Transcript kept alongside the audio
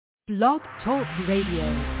Blog Talk Radio.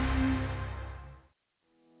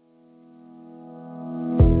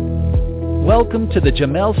 Welcome to the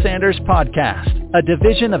Jamelle Sanders Podcast, a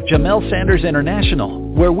division of Jamelle Sanders International,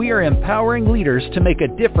 where we are empowering leaders to make a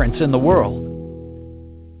difference in the world.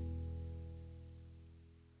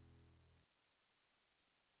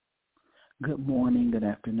 Good morning, good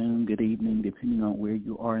afternoon, good evening, depending on where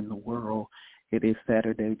you are in the world. It is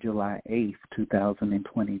Saturday, July 8th,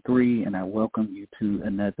 2023, and I welcome you to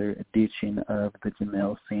another edition of the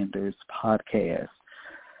Jamelle Sanders Podcast.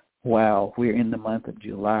 Wow, we're in the month of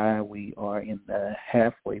July. We are in the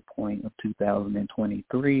halfway point of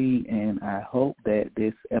 2023, and I hope that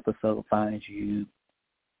this episode finds you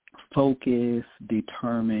focused,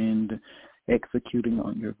 determined, executing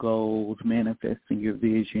on your goals, manifesting your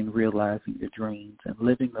vision, realizing your dreams, and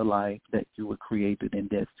living the life that you were created and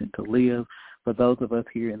destined to live. For those of us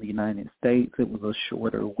here in the United States, it was a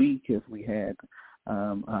shorter week as we had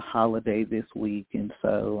a holiday this week, and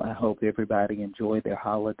so I hope everybody enjoyed their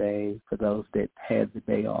holiday. For those that had the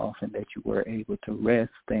day off and that you were able to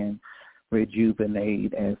rest and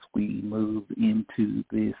rejuvenate as we move into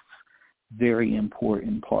this very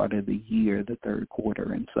important part of the year, the third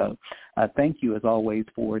quarter. And so I thank you, as always,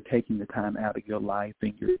 for taking the time out of your life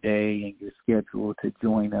and your day and your schedule to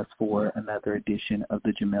join us for another edition of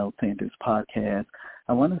the Jamelle Sanders Podcast.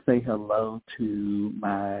 I want to say hello to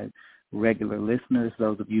my regular listeners,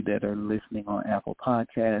 those of you that are listening on Apple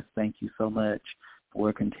Podcasts. Thank you so much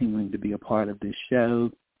for continuing to be a part of this show.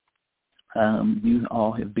 You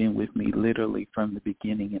all have been with me literally from the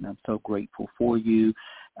beginning, and I'm so grateful for you.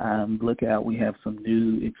 Look out, we have some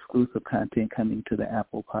new exclusive content coming to the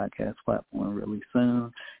Apple Podcast platform really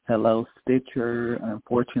soon. Hello, Stitcher.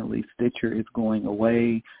 Unfortunately, Stitcher is going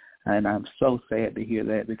away, and I'm so sad to hear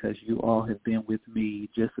that because you all have been with me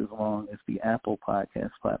just as long as the Apple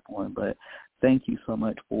Podcast platform. But thank you so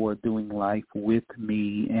much for doing life with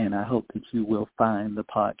me, and I hope that you will find the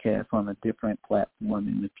podcast on a different platform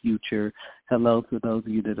in the future. Hello to those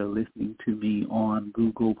of you that are listening to me on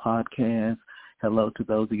Google Podcasts. Hello to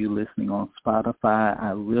those of you listening on Spotify.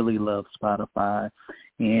 I really love Spotify,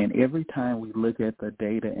 and every time we look at the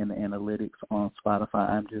data and the analytics on Spotify,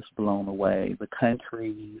 I'm just blown away. The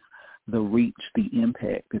countries, the reach, the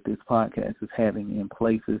impact that this podcast is having in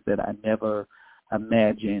places that I never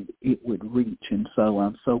imagined it would reach. And so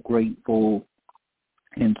I'm so grateful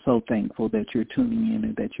and so thankful that you're tuning in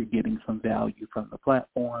and that you're getting some value from the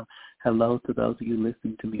platform. Hello to those of you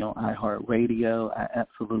listening to me on iHeartRadio. I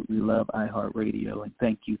absolutely love iHeartRadio, and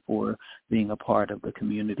thank you for being a part of the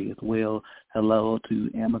community as well. Hello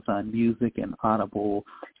to Amazon Music and Audible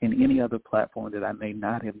and any other platform that I may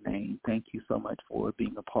not have named. Thank you so much for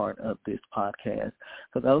being a part of this podcast.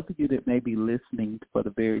 For those of you that may be listening for the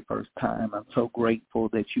very first time, I'm so grateful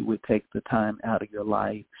that you would take the time out of your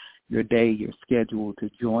life, your day, your schedule to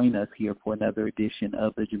join us here for another edition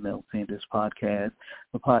of the Jamelle Sanders Podcast.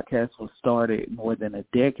 The podcast was started more than a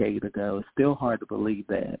decade ago. It's still hard to believe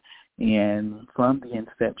that. And from the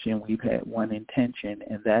inception, we've had one intention,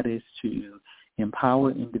 and that is to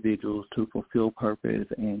empower individuals to fulfill purpose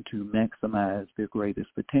and to maximize their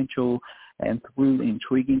greatest potential. And through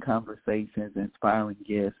intriguing conversations, inspiring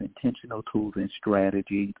guests, intentional tools and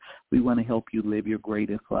strategies, we want to help you live your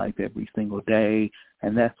greatest life every single day.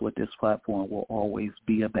 And that's what this platform will always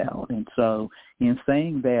be about. And so in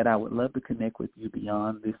saying that, I would love to connect with you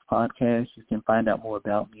beyond this podcast. You can find out more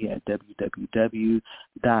about me at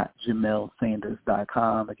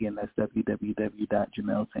www.jamellesanders.com. Again, that's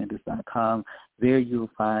www.jamellesanders.com. There you'll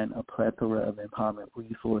find a plethora of empowerment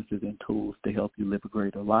resources and tools to help you live a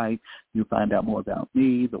greater life. You'll find out more about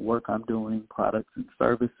me, the work I'm doing, products and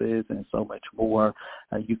services, and so much more.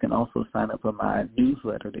 You can also sign up for my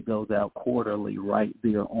newsletter that goes out quarterly right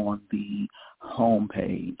there on the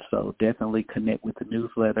homepage. So definitely connect with the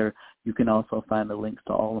newsletter. You can also find the links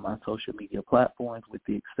to all of my social media platforms with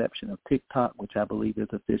the exception of TikTok, which I believe is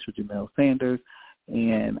official Jamelle Sanders.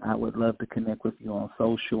 And I would love to connect with you on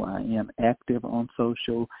social. I am active on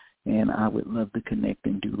social, and I would love to connect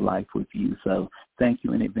and do life with you. So thank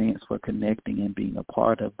you in advance for connecting and being a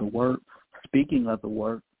part of the work. Speaking of the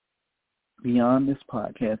work, beyond this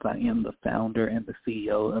podcast, I am the founder and the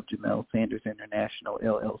CEO of Jamelle Sanders International,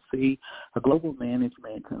 LLC, a global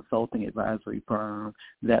management consulting advisory firm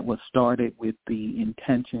that was started with the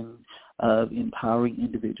intention of empowering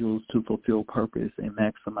individuals to fulfill purpose and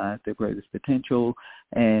maximize their greatest potential.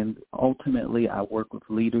 And ultimately, I work with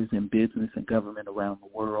leaders in business and government around the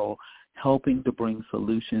world, helping to bring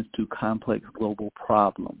solutions to complex global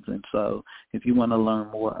problems. And so if you want to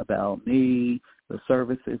learn more about me, the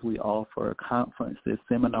services we offer, conferences,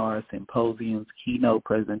 seminars, symposiums, keynote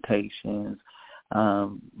presentations,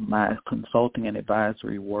 my consulting and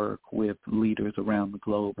advisory work with leaders around the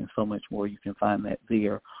globe, and so much more. You can find that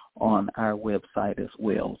there on our website as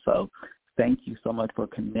well. So thank you so much for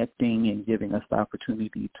connecting and giving us the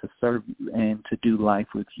opportunity to serve you and to do life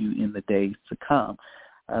with you in the days to come.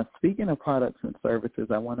 Speaking of products and services,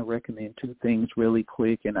 I want to recommend two things really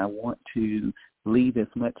quick, and I want to leave as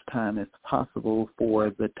much time as possible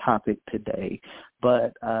for the topic today.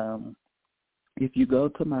 But if you go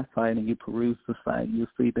to my site and you peruse the site, you'll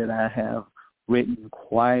see that I have written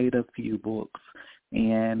quite a few books,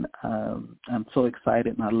 and I'm so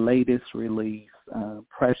excited. My latest release,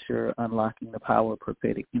 Pressure, Unlocking the Power of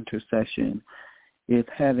Prophetic Intercession, is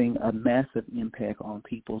having a massive impact on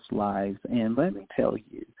people's lives. And let me tell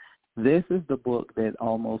you, this is the book that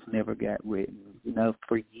almost never got written. You know,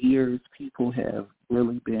 for years, people have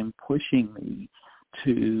really been pushing me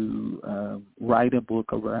to write a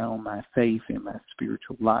book around my faith and my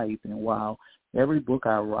spiritual life. And while every book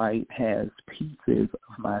I write has pieces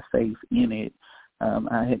of my faith in it,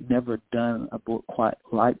 I had never done a book quite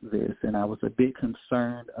like this, and I was a bit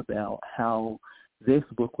concerned about how this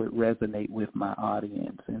book would resonate with my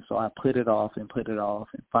audience. And so I put it off, and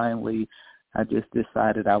finally I just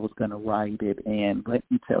decided I was going to write it. And let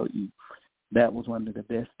me tell you, that was one of the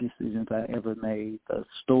best decisions I ever made. The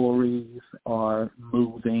stories are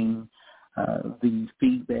moving. The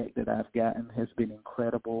feedback that I've gotten has been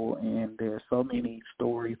incredible, and there are so many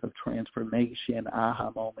stories of transformation,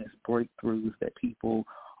 aha moments, breakthroughs that people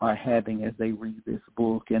are having as they read this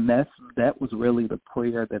book. And that was really the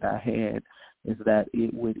prayer that I had, is that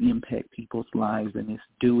it would impact people's lives, and it's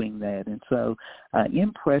doing that. And so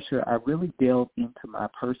in Pressure, I really delved into my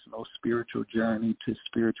personal spiritual journey to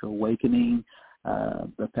spiritual awakening,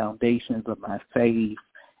 the foundations of my faith,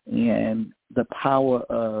 and the power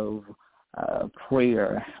of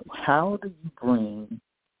prayer. How do you bring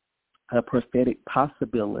a prophetic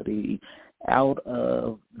possibility out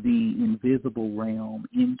of the invisible realm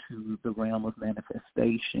into the realm of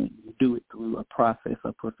manifestation? You do it through a process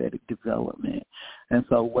of prophetic development. And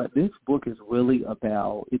so what this book is really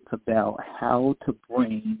about, it's about how to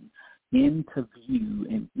bring into view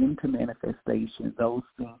and into manifestation those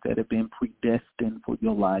things that have been predestined for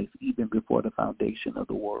your life even before the foundation of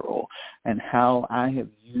the world, and how I have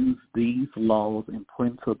used these laws and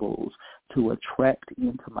principles to attract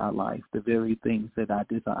into my life the very things that I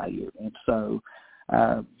desired. And so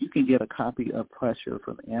you can get a copy of Pressure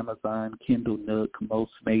from Amazon, Kindle Nook.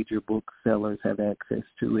 Most major booksellers have access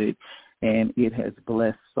to it, and it has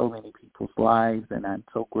blessed so many people's lives, and I'm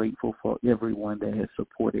so grateful for everyone that has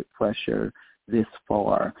supported Pressure this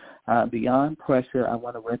far. Beyond Pressure, I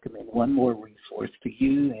want to recommend one more resource to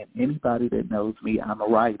you, and anybody that knows me, I'm a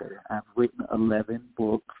writer. I've written 11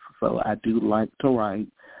 books, so I do like to write,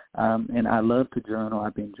 and I love to journal.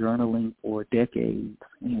 I've been journaling for decades,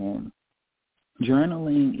 and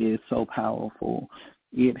journaling is so powerful.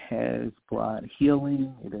 It has brought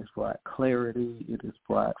healing. It has brought clarity. It has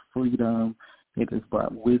brought freedom. It has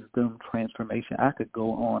brought wisdom, transformation. I could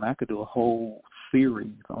go on. I could do a whole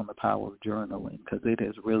series on the power of journaling because it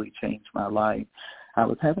has really changed my life. I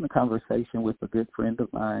was having a conversation with a good friend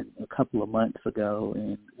of mine a couple of months ago,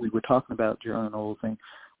 and we were talking about journals. And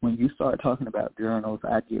when you start talking about journals,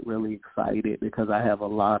 I get really excited because I have a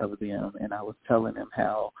lot of them. And I was telling him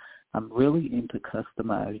how I'm really into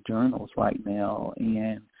customized journals right now,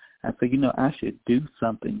 and I said, I should do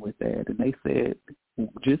something with that. And they said,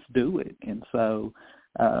 just do it. And so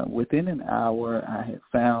within an hour, I had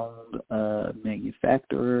found a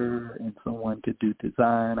manufacturer and someone to do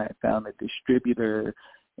design. I had found a distributor,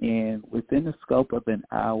 and within the scope of an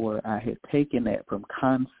hour, I had taken that from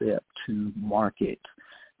concept to market.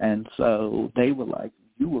 And so they were like,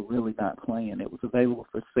 you were really not playing. It was available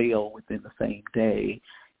for sale within the same day.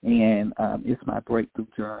 And it's my breakthrough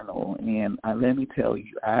journal. And let me tell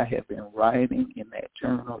you, I have been writing in that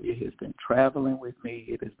journal. It has been traveling with me.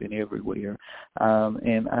 It has been everywhere.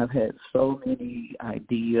 And I've had so many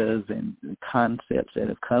ideas and concepts that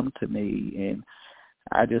have come to me, and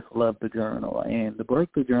I just love the journal. And the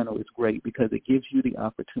breakthrough journal is great because it gives you the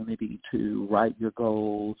opportunity to write your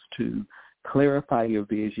goals, to clarify your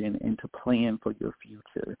vision, and to plan for your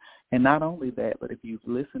future. And not only that, but if you've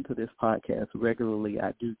listened to this podcast regularly,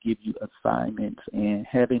 I do give you assignments, and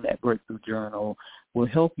having that breakthrough journal will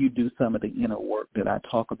help you do some of the inner work that I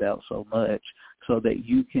talk about so much, so that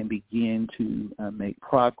you can begin to make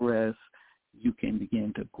progress, you can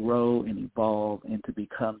begin to grow and evolve and to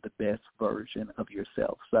become the best version of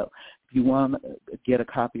yourself. So if you want to get a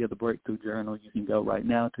copy of the Breakthrough Journal, you can go right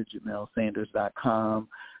now to JamelleSanders.com.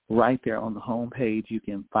 right there on the homepage. You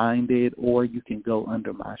can find it, or you can go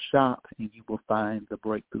under my shop and you will find the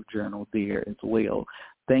Breakthrough Journal there as well.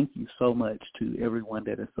 Thank you so much to everyone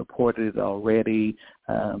that has supported it already.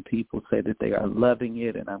 People say that they are loving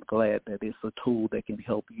it, and I'm glad that it's a tool that can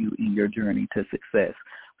help you in your journey to success.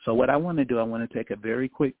 So what I want to do, I want to take a very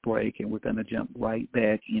quick break, and we're going to jump right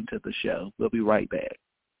back into the show. We'll be right back.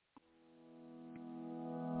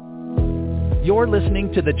 You're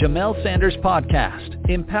listening to the Jamelle Sanders Podcast,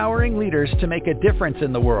 empowering leaders to make a difference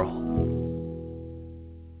in the world.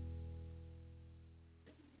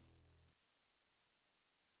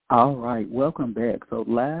 All right, welcome back. So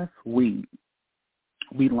last week,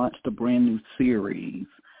 we launched a brand new series,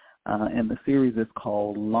 and the series is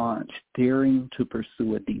called Launch, Daring to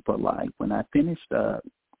Pursue a Deeper Life. When I finished up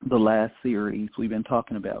the last series, we've been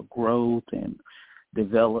talking about growth and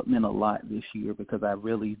development a lot this year because I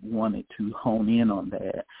really wanted to hone in on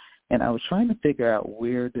that. And I was trying to figure out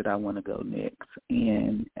where did I want to go next.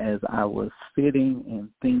 And as I was sitting and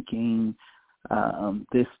thinking,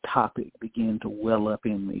 this topic began to well up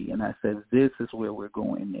in me. And I said, this is where we're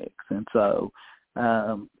going next. And so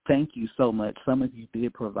thank you so much. Some of you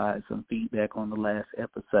did provide some feedback on the last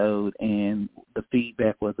episode, and the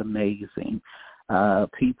feedback was amazing.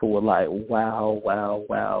 People were like, wow,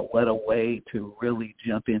 what a way to really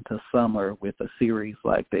jump into summer with a series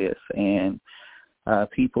like this. And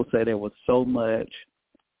people said there was so much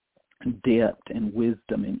depth and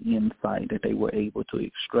wisdom and insight that they were able to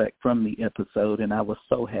extract from the episode, and I was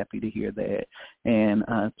so happy to hear that. And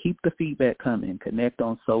keep the feedback coming. Connect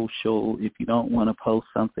on social. If you don't want to post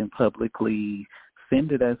something publicly,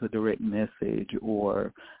 send it as a direct message,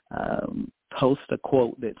 or post a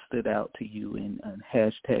quote that stood out to you and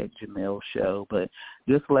hashtag Jamelle Show. But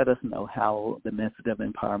just let us know how the message of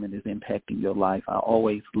empowerment is impacting your life. I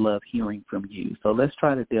always love hearing from you. So let's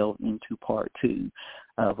try to delve into part 2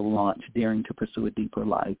 of Launch, Daring to Pursue a Deeper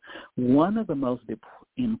Life. One of the most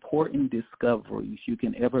important discoveries you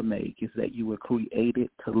can ever make is that you were created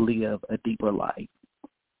to live a deeper life.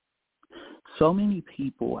 So many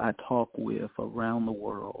people I talk with around the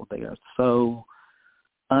world, they are so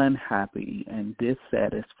unhappy and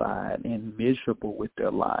dissatisfied and miserable with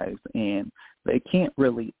their lives, and they can't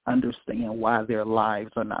really understand why their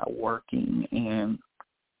lives are not working. And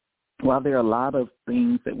while there are a lot of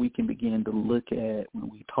things that we can begin to look at when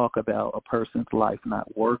we talk about a person's life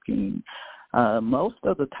not working, most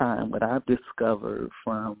of the time what I've discovered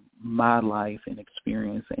from my life and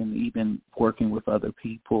experience and even working with other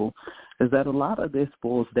people is that a lot of this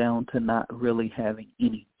boils down to not really having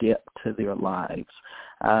any depth to their lives.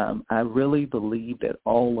 I really believe that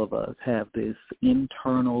all of us have this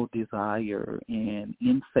internal desire and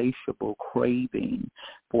insatiable craving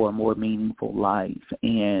for a more meaningful life.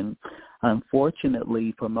 And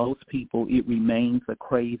unfortunately, for most people, it remains a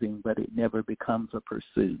craving, but it never becomes a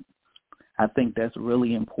pursuit. I think that's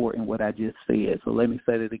really important, what I just said. So let me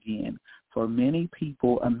say it again. For many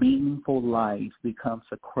people, a meaningful life becomes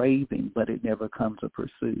a craving, but it never comes a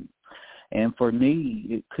pursuit. And for me,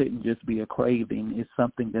 it couldn't just be a craving. It's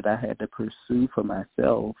something that I had to pursue for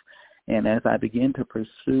myself. And as I began to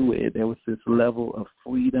pursue it, there was this level of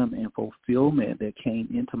freedom and fulfillment that came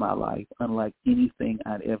into my life unlike anything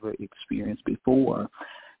I'd ever experienced before.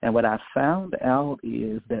 And what I found out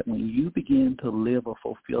is that when you begin to live a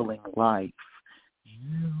fulfilling life,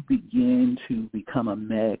 you begin to become a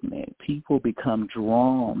magnet. People become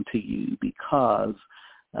drawn to you because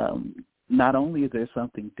not only is there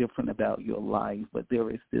something different about your life, but there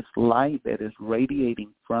is this light that is radiating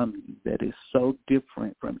from you that is so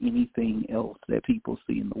different from anything else that people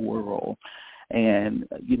see in the world. And,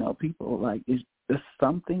 you know, people are like, there's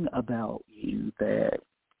something about you that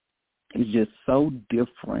is just so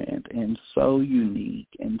different and so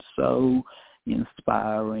unique and so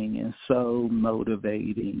inspiring and so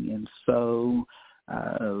motivating and so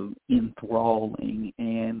enthralling.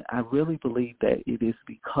 And I really believe that it is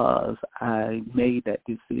because I made that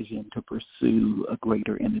decision to pursue a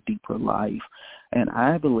greater and a deeper life. And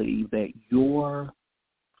I believe that your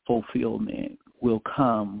fulfillment will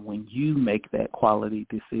come when you make that quality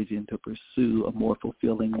decision to pursue a more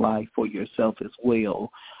fulfilling life for yourself as well.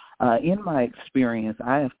 In my experience,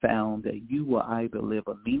 I have found that you will either live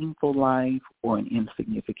a meaningful life or an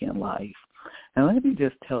insignificant life. And let me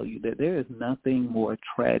just tell you that there is nothing more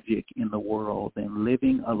tragic in the world than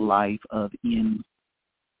living a life of insignificance.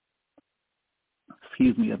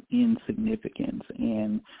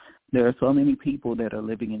 And there are so many people that are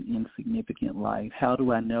living an insignificant life. How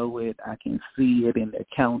do I know it? I can see it in their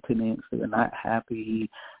countenance. They're not happy.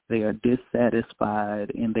 They are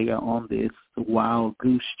dissatisfied, and they are on this wild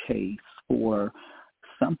goose chase for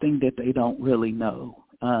something that they don't really know.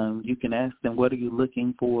 You can ask them, what are you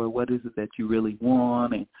looking for? What is it that you really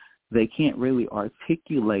want? And they can't really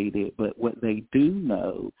articulate it, but what they do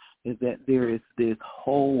know is that there is this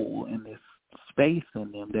hole and this space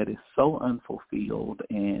in them that is so unfulfilled,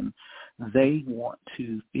 and they want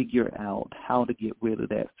to figure out how to get rid of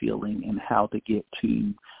that feeling and how to get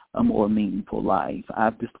to a more meaningful life.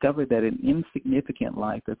 I've discovered that an insignificant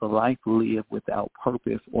life is a life lived without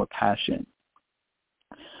purpose or passion.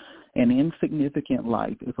 An insignificant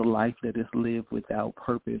life is a life that is lived without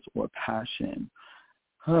purpose or passion.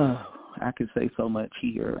 I could say so much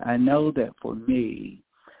here. I know that for me,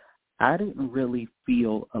 I didn't really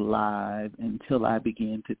feel alive until I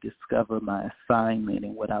began to discover my assignment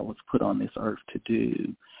and what I was put on this earth to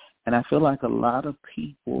do. And I feel like a lot of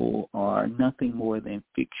people are nothing more than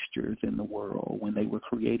fixtures in the world when they were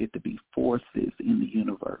created to be forces in the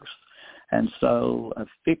universe. And so a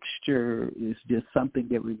fixture is just something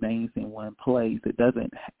that remains in one place. It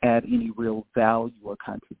doesn't add any real value or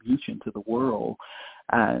contribution to the world.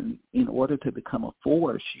 And in order to become a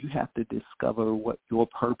force, you have to discover what your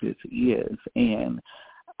purpose is. And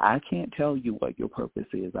I can't tell you what your purpose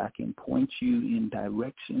is. I can point you in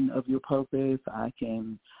direction of your purpose. I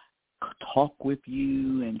can talk with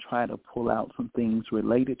you and try to pull out some things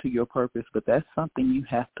related to your purpose, but that's something you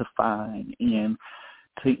have to find. And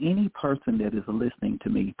to any person that is listening to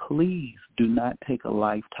me, please do not take a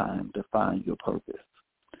lifetime to find your purpose.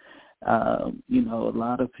 A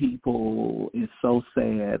lot of people, it's so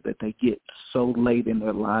sad that they get so late in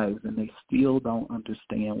their lives and they still don't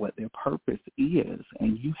understand what their purpose is.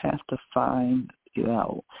 And you have to find it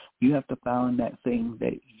out. You have to find that thing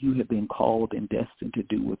that you have been called and destined to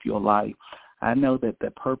do with your life. I know that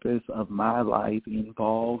the purpose of my life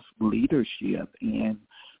involves leadership and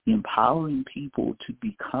empowering people to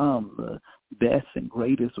become the best and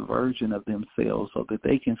greatest version of themselves so that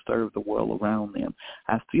they can serve the world around them.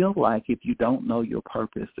 I feel like if you don't know your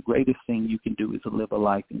purpose, the greatest thing you can do is to live a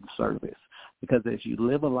life in service. Because as you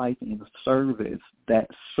live a life in service, that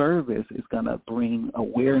service is going to bring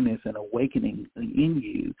awareness and awakening in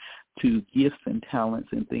you to gifts and talents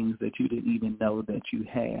and things that you didn't even know that you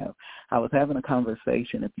have. I was having a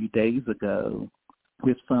conversation a few days ago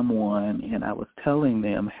with someone, and I was telling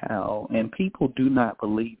them how, and people do not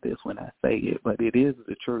believe this when I say it, but it is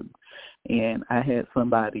the truth. And I had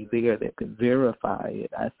somebody there that could verify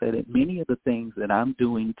it. I said that many of the things that I'm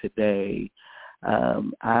doing today,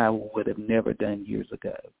 I would have never done years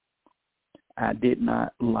ago. I did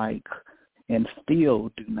not like and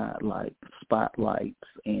still do not like spotlights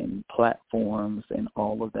and platforms and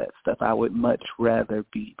all of that stuff. I would much rather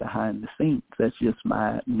be behind the scenes. That's just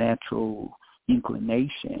my natural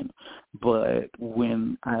inclination. But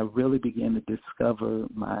when I really began to discover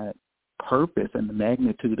my purpose and the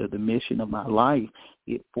magnitude of the mission of my life,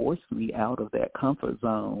 it forced me out of that comfort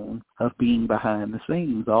zone of being behind the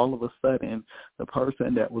scenes. All of a sudden, the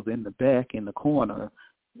person that was in the back in the corner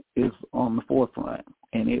is on the forefront,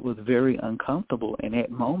 and it was very uncomfortable, and at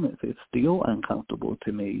moments it's still uncomfortable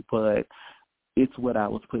to me, but it's what I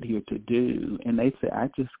was put here to do. And they said, I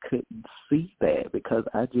just couldn't see that because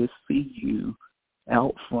I just see you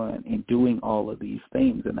out front and doing all of these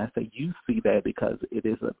things. And I say, you see that because it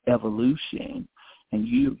is an evolution, and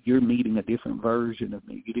you're meeting a different version of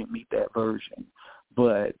me. You didn't meet that version.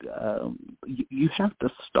 But you have to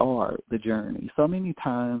start the journey. So many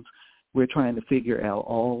times we're trying to figure out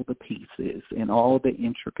all the pieces and all the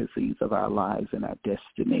intricacies of our lives and our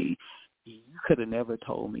destiny. You could have never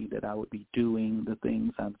told me that I would be doing the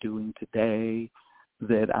things I'm doing today,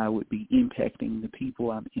 that I would be impacting the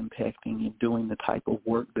people I'm impacting and doing the type of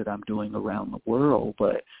work that I'm doing around the world.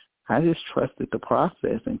 But I just trusted the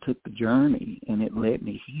process and took the journey, and it led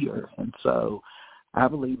me here. And so I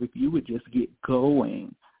believe if you would just get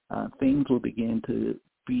going, things will begin to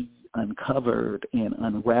be uncovered and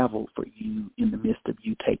unraveled for you in the midst of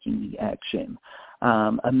you taking the action.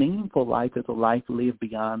 A meaningful life is a life lived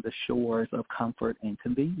beyond the shores of comfort and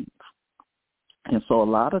convenience. And so a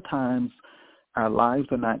lot of times our lives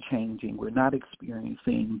are not changing. We're not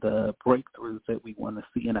experiencing the breakthroughs that we want to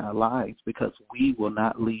see in our lives because we will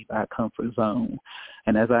not leave our comfort zone.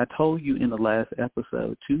 And as I told you in the last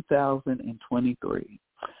episode, 2023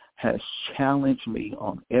 has challenged me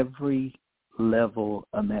on every level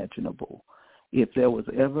imaginable. If there was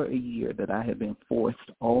ever a year that I have been forced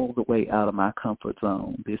all the way out of my comfort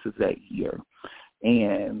zone, this is that year.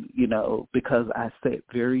 And, because I set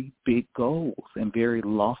very big goals and very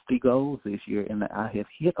lofty goals this year, and I have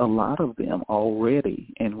hit a lot of them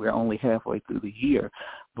already, and we're only halfway through the year.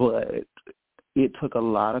 But it took a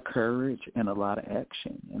lot of courage and a lot of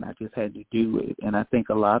action, and I just had to do it. And I think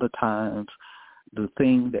a lot of times The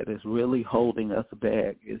thing that is really holding us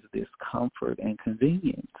back is this comfort and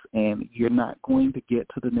convenience. And you're not going to get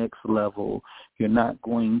to the next level. You're not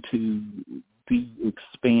going to be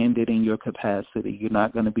expanded in your capacity. You're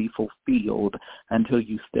not going to be fulfilled until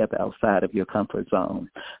you step outside of your comfort zone.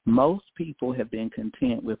 Most people have been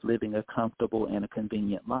content with living a comfortable and a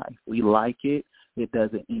convenient life. We like it. It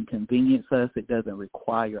doesn't inconvenience us. It doesn't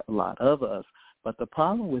require a lot of us. But the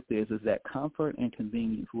problem with this is that comfort and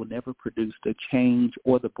convenience will never produce the change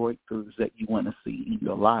or the breakthroughs that you want to see in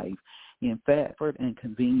your life. In fact, comfort and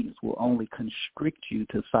convenience will only constrict you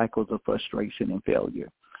to cycles of frustration and failure.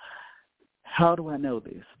 How do I know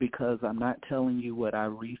this? Because I'm not telling you what I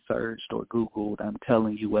researched or Googled. I'm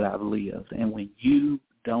telling you what I've lived. And when you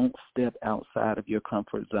don't step outside of your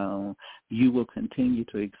comfort zone, you will continue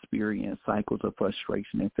to experience cycles of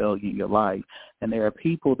frustration and failure in your life. And there are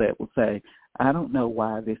people that will say, I don't know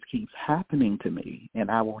why this keeps happening to me.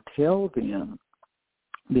 And I will tell them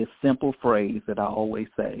this simple phrase that I always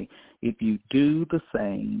say: if you do the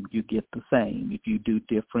same, you get the same. If you do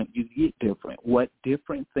different, you get different. What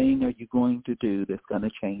different thing are you going to do that's going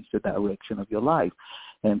to change the direction of your life?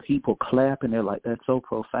 And people clap and they're like, that's so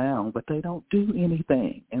profound, but they don't do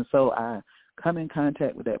anything. And so I come in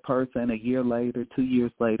contact with that person a year later, 2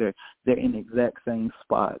 years later, they're in the exact same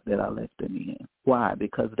spot that I left them in. Why?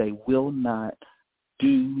 Because they will not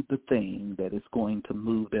do the thing that is going to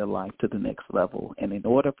move their life to the next level. And in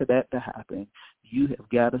order for that to happen, you have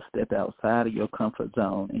got to step outside of your comfort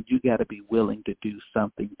zone, and you got to be willing to do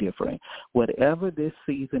something different. Whatever this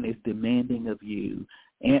season is demanding of you,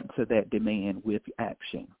 answer that demand with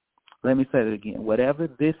action. Let me say it again. Whatever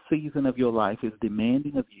this season of your life is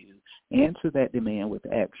demanding of you, answer that demand with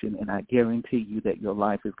action, and I guarantee you that your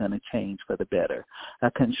life is going to change for the better.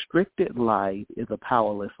 A constricted life is a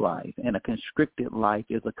powerless life, and a constricted life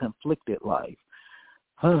is a conflicted life.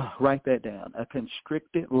 Write that down. A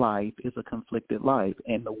constricted life is a conflicted life,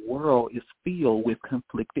 and the world is filled with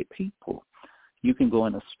conflicted people. You can go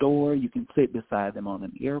in a store. You can sit beside them on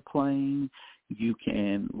an airplane. You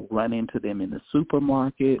can run into them in the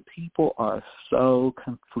supermarket. People are so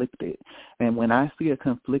conflicted. And when I see a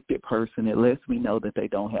conflicted person, it lets me know that they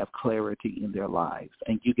don't have clarity in their lives.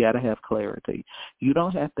 And you got to have clarity. You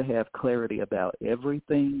don't have to have clarity about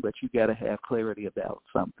everything, but you got to have clarity about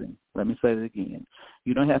something. Let me say it again.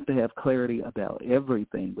 You don't have to have clarity about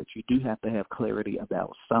everything, but you do have to have clarity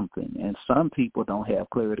about something. And some people don't have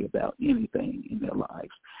clarity about anything in their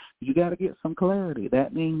lives. You got to get some clarity.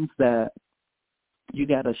 That means that you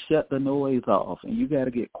got to shut the noise off, and you got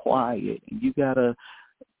to get quiet, and you got to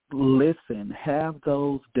listen, have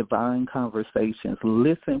those divine conversations,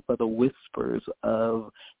 listen for the whispers of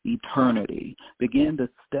eternity. Begin to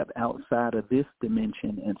step outside of this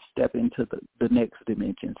dimension and step into the next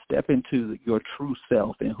dimension. Step into your true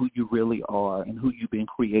self and who you really are and who you've been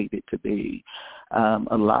created to be.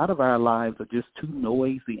 A lot of our lives are just too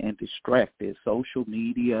noisy and distracted. Social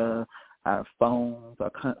media, our phones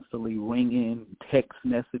are constantly ringing, text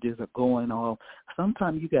messages are going off.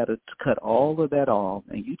 Sometimes you got to cut all of that off,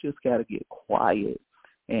 and you just got to get quiet.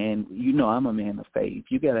 And you know I'm a man of faith.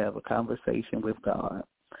 You got to have a conversation with God.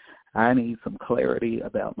 I need some clarity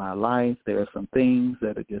about my life. There are some things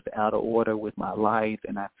that are just out of order with my life,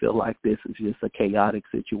 and I feel like this is just a chaotic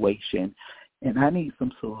situation, and I need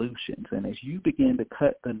some solutions. And as you begin to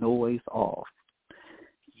cut the noise off,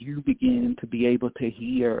 you begin to be able to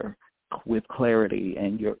hear with clarity,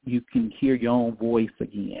 and you can hear your own voice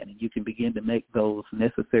again, and you can begin to make those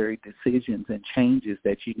necessary decisions and changes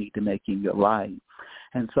that you need to make in your life.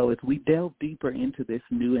 And so as we delve deeper into this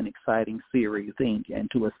new and exciting series, Think,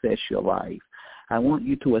 and to assess your life, I want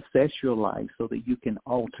you to assess your life so that you can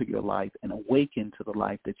alter your life and awaken to the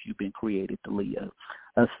life that you've been created to live.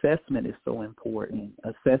 Assessment is so important.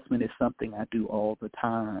 Assessment is something I do all the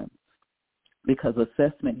time, because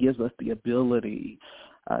assessment gives us the ability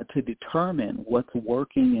to determine what's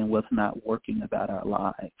working and what's not working about our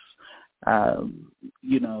lives.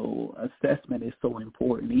 Assessment is so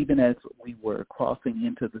important. Even as we were crossing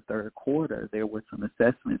into the third quarter, there were some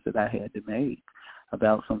assessments that I had to make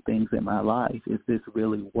about some things in my life. Is this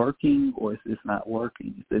really working, or is this not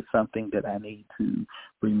working? Is this something that I need to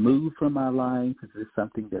remove from my life? Is this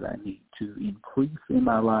something that I need to increase in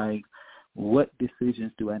my life? What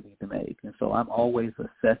decisions do I need to make? And so I'm always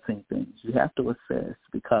assessing things. You have to assess,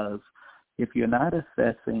 because if you're not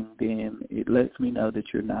assessing, then it lets me know that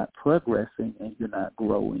you're not progressing and you're not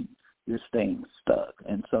growing. You're staying stuck.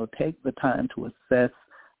 And so take the time to assess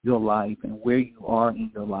your life and where you are in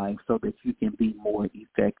your life so that you can be more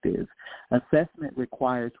effective. Assessment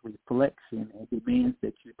requires reflection and demands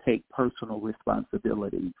that you take personal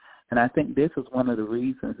responsibility. And I think this is one of the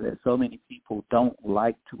reasons that so many people don't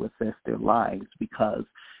like to assess their lives, because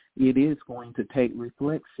it is going to take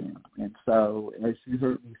reflection. And so, as you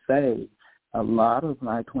heard me say, a lot of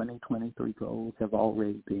my 2023 goals have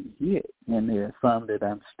already been hit, and there are some that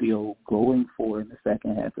I'm still going for in the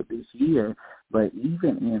second half of this year. But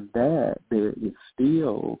even in that, there is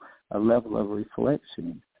still a level of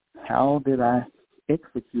reflection. How did I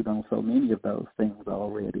execute on so many of those things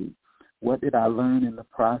already? What did I learn in the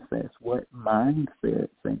process? What mindsets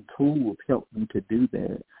and tools helped me to do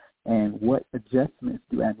that? And what adjustments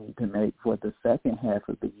do I need to make for the second half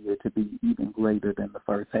of the year to be even greater than the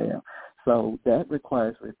first half? So that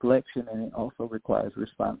requires reflection, and it also requires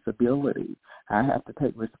responsibility. I have to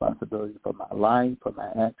take responsibility for my life, for my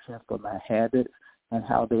actions, for my habits, and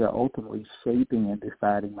how they are ultimately shaping and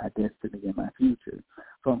deciding my destiny and my future.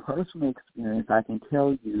 From personal experience, I can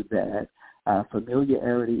tell you that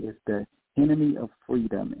familiarity is the enemy of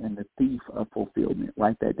freedom and the thief of fulfillment.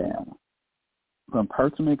 Write that down. From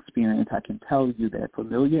personal experience, I can tell you that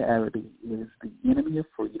familiarity is the enemy of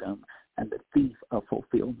freedom and the thief of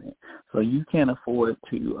fulfillment. So you can't afford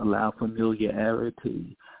to allow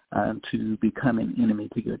familiarity to become an enemy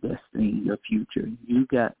to your destiny, your future. You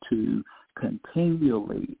got to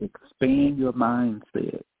continually expand your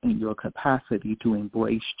mindset and your capacity to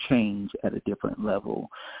embrace change at a different level.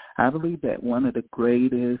 I believe that one of the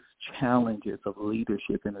greatest challenges of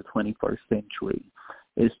leadership in the 21st century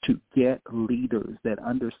is to get leaders that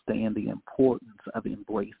understand the importance of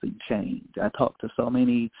embracing change. I talk to so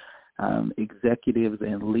many executives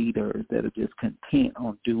and leaders that are just content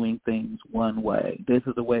on doing things one way. This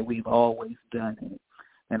is the way we've always done it.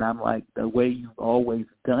 And I'm like, the way you've always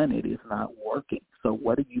done it is not working. So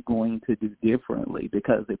what are you going to do differently?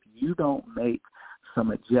 Because if you don't make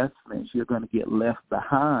some adjustments, you're going to get left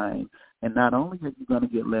behind. And not only are you going to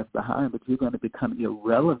get left behind, but you're going to become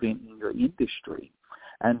irrelevant in your industry.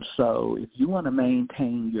 And so if you want to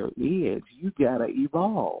maintain your edge, you got to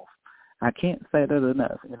evolve. I can't say that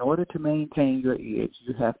enough. In order to maintain your edge,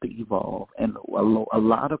 you have to evolve. And a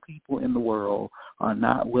lot of people in the world are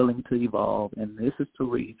not willing to evolve, and this is the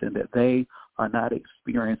reason that they are not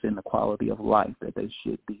experiencing the quality of life that they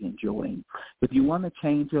should be enjoying. If you want to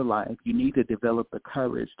change your life, you need to develop the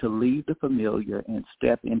courage to leave the familiar and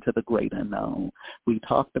step into the great unknown. We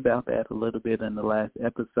talked about that a little bit in the last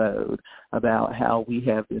episode, about how we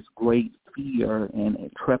have this great fear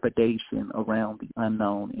and trepidation around the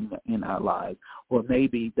unknown in our lives. Or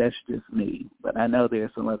maybe that's just me, but I know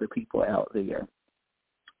there's some other people out there.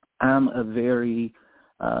 I'm a very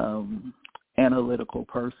analytical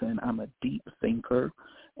person. I'm a deep thinker.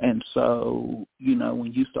 And so,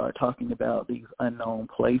 when you start talking about these unknown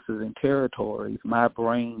places and territories, my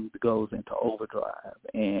brain goes into overdrive.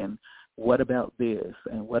 And what about this?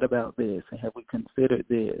 And what about this? And have we considered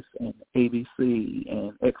this? And ABC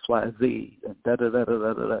and XYZ and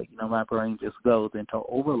da-da-da-da-da-da. My brain just goes into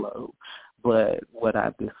overload. But what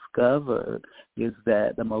I've discovered is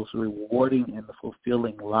that the most rewarding and the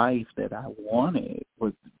fulfilling life that I wanted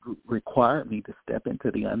required me to step into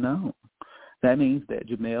the unknown. That means that,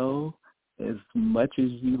 Jamelle, as much as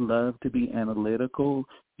you love to be analytical,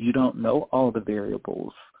 you don't know all the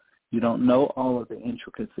variables. You don't know all of the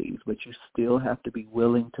intricacies, but you still have to be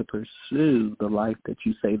willing to pursue the life that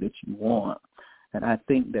you say that you want. And I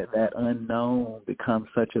think that unknown becomes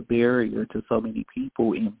such a barrier to so many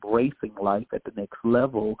people embracing life at the next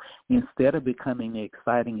level instead of becoming the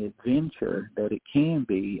exciting adventure that it can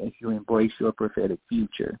be as you embrace your prophetic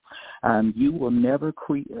future. You will never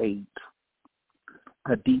create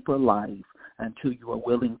a deeper life until you are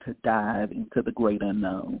willing to dive into the great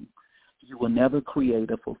unknown. You will never create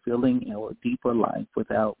a fulfilling or deeper life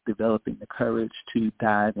without developing the courage to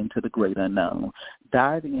dive into the great unknown.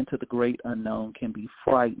 Diving into the great unknown can be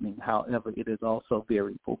frightening. However, it is also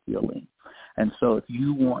very fulfilling. And so if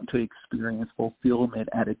you want to experience fulfillment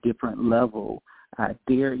at a different level, I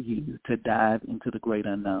dare you to dive into the great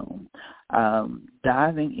unknown.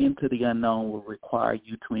 Diving into the unknown will require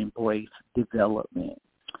you to embrace development.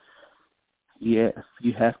 Yes,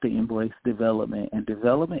 you have to embrace development, and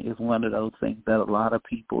development is one of those things that a lot of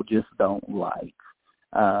people just don't like.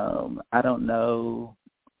 I don't know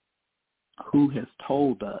who has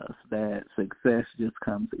told us that success just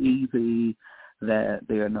comes easy, that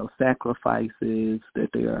there are no sacrifices, that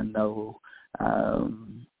there are no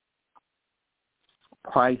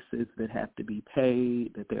prices that have to be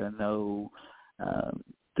paid, that there are no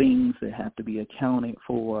things that have to be accounted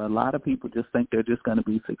for. A lot of people just think they're just going to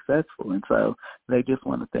be successful, and so they just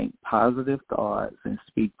want to think positive thoughts and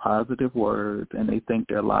speak positive words, and they think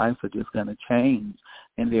their lives are just going to change,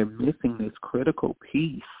 and they're missing this critical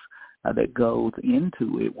piece that goes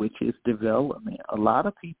into it, which is development. A lot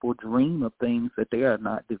of people dream of things that they are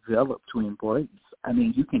not developed to embrace. I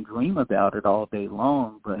mean, you can dream about it all day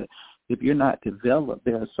long, but if you're not developed,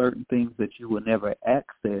 there are certain things that you will never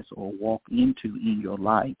access or walk into in your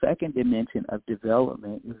life. Second dimension of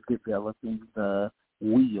development is developing the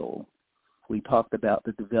will. We talked about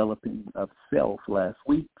the developing of self last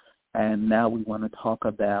week, and now we want to talk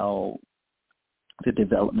about the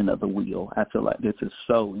development of the will. I feel like this is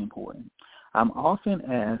so important. I'm often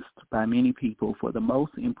asked by many people for the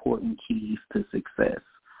most important keys to success.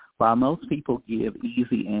 While most people give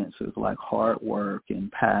easy answers like hard work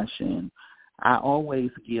and passion, I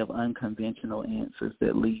always give unconventional answers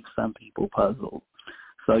that leave some people puzzled.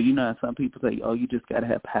 So, some people say, oh, you just got to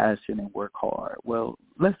have passion and work hard. Well,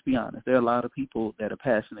 let's be honest. There are a lot of people that are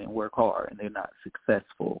passionate and work hard, and they're not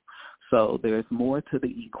successful. So there's more to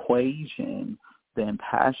the equation than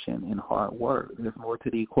passion and hard work. There's more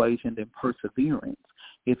to the equation than perseverance.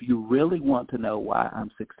 If you really want to know why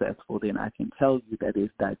I'm successful, then I can tell you that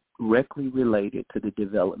it's directly related to the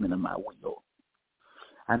development of my will.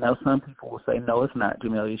 I know some people will say, no, it's not,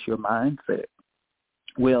 Jamelle, it's your mindset.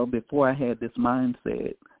 Well, before I had this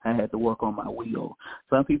mindset, I had to work on my will.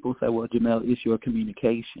 Some people say, well, Jamelle, it's your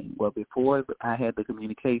communication. Well, before I had the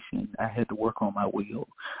communication, I had to work on my will.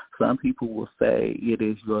 Some people will say it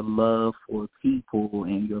is your love for people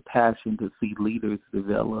and your passion to see leaders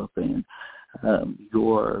develop and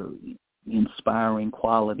your inspiring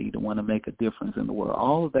quality to want to make a difference in the world.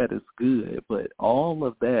 All of that is good, but all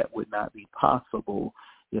of that would not be possible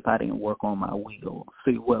if I didn't work on my will.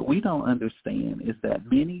 See, what we don't understand is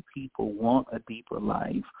that many people want a deeper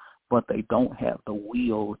life, but they don't have the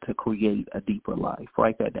will to create a deeper life.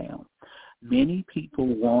 Write that down. Many people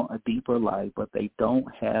want a deeper life, but they don't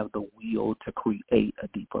have the will to create a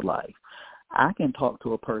deeper life. I can talk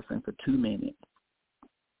to a person for 2 minutes,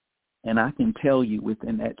 and I can tell you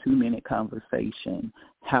within that 2-minute conversation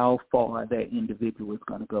how far that individual is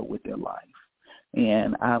going to go with their life.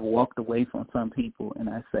 And I've walked away from some people and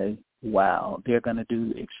I say, wow, they're going to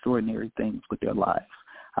do extraordinary things with their life.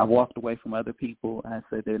 I walked away from other people and I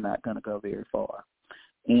said they're not going to go very far.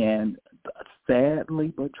 And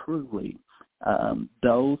sadly but truly,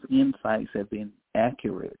 those insights have been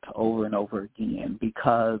accurate over and over again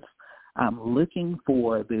because I'm looking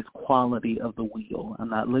for this quality of the will. I'm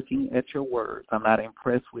not looking at your words. I'm not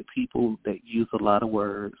impressed with people that use a lot of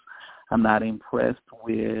words. I'm not impressed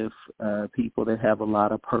with people that have a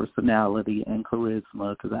lot of personality and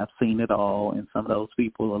charisma because I've seen it all, and some of those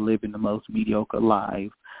people are living the most mediocre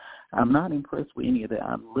life. I'm not impressed with any of that.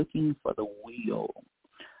 I'm looking for the will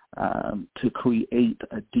to create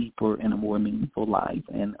a deeper and a more meaningful life.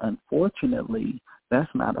 And unfortunately,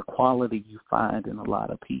 that's not a quality you find in a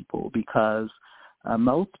lot of people because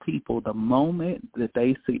most people, the moment that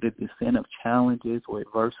they see the descent of challenges or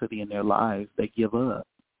adversity in their lives, they give up.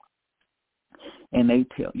 And they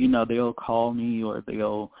they'll call me or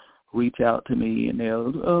they'll reach out to me and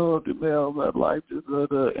they'll, oh, Jamelle, my life is,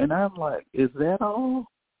 and I'm like, is that all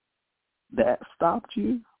that stopped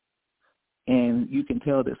you? And you can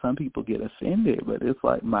tell that some people get offended, but it's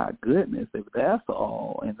like, my goodness, if that's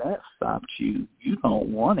all and that stopped you, you don't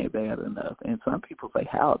want it bad enough. And some people say,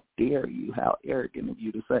 how dare you, how arrogant of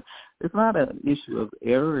you to say. It's not an issue of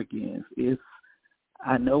arrogance. It's,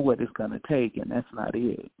 I know what it's going to take, and that's not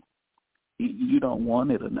it. You don't want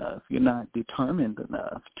it enough. You're not determined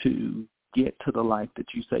enough to get to the life that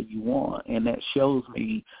you say you want. And that shows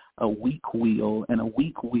me a weak will, and a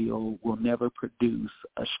weak will never produce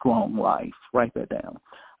a strong life. Write that down.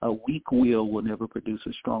 A weak will never produce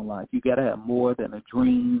a strong life. You got to have more than a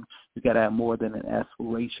dream. You got to have more than an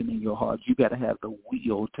aspiration in your heart. You got to have the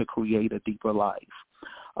will to create a deeper life.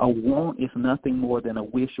 A want is nothing more than a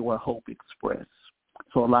wish or a hope expressed.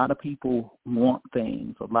 So a lot of people want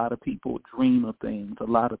things. A lot of people dream of things. A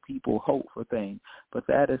lot of people hope for things. But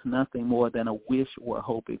that is nothing more than a wish or a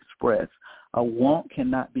hope expressed. A want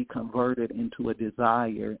cannot be converted into a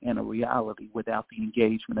desire and a reality without the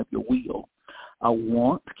engagement of your will. A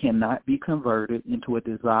want cannot be converted into a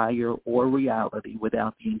desire or reality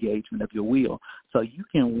without the engagement of your will. So you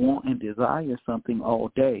can want and desire something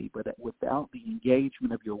all day, but without the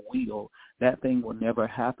engagement of your will, that thing will never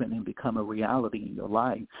happen and become a reality in your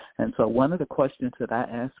life. And so one of the questions that I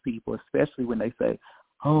ask people, especially when they say,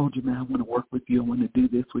 oh, Jamelle, I want to work with you. I want to do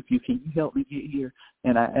this with you. Can you help me get here?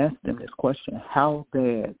 And I ask them this question, how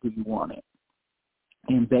bad do you want it?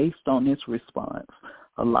 And based on this response,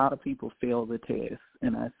 A lot of people fail the test,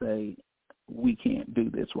 and I say, we can't do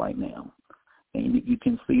this right now. And you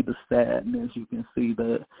can see the sadness. You can see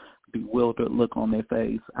the bewildered look on their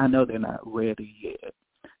face. I know they're not ready yet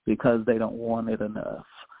because they don't want it enough.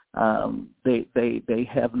 They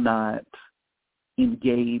have not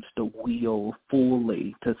engaged the will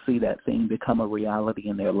fully to see that thing become a reality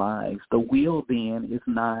in their lives. The will then is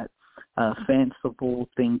not fanciful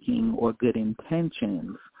thinking or good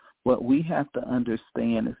intentions. What we have to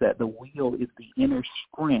understand is that the will is the inner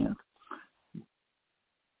strength,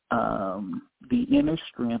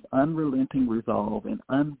 unrelenting resolve, and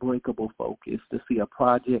unbreakable focus to see a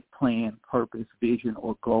project, plan, purpose, vision,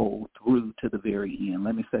 or goal through to the very end.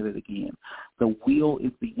 Let me say that again. The will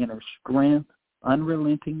is the inner strength,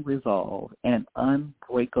 unrelenting resolve, and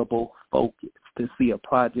unbreakable focus to see a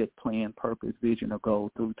project, plan, purpose, vision, or goal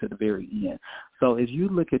through to the very end. So as you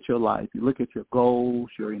look at your life, you look at your goals,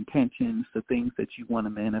 your intentions, the things that you want to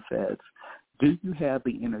manifest, do you have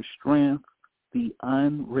the inner strength, the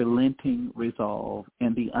unrelenting resolve,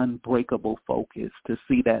 and the unbreakable focus to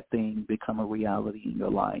see that thing become a reality in your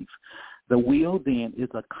life? The will then is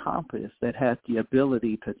a compass that has the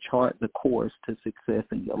ability to chart the course to success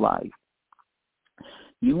in your life.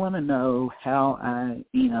 You want to know how I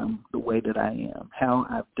am the way that I am, how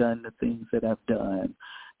I've done the things that I've done.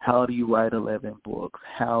 How do you write 11 books?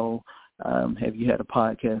 How have you had a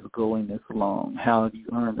podcast going this long? How have you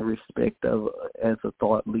earned the respect of as a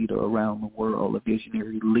thought leader around the world, a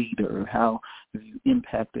visionary leader? How have you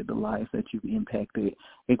impacted the lives that you've impacted?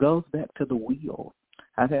 It goes back to the will.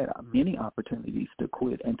 I've had many opportunities to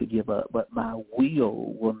quit and to give up, but my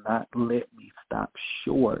will not let me stop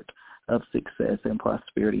short of success and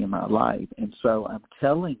prosperity in my life. And so I'm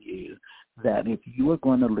telling you that if you are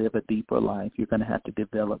going to live a deeper life, you're going to have to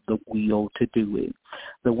develop the will to do it.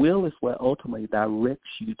 The will is what ultimately directs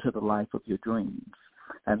you to the life of your dreams.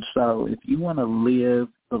 And so if you want to live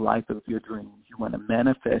the life of your dreams, you want to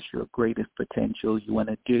manifest your greatest potential, you want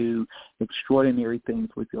to do extraordinary things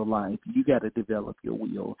with your life, you got to develop your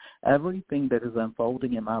will. Everything that is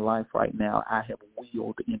unfolding in my life right now, I have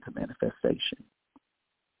willed into manifestation.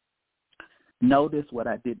 Notice what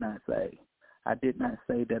I did not say. I did not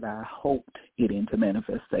say that I hoped it into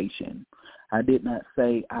manifestation. I did not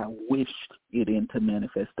say I wished it into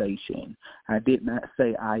manifestation. I did not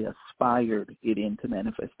say I aspired it into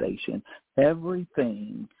manifestation.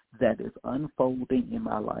 Everything that is unfolding in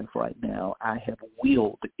my life right now, I have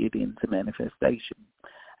willed it into manifestation.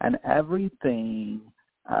 And everything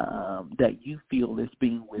that you feel is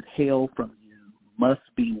being withheld from you must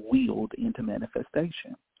be willed into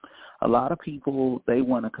manifestation. A lot of people, they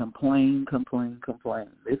want to complain.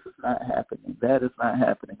 This is not happening. That is not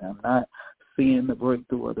happening. I'm not seeing the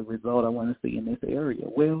breakthrough or the result I want to see in this area.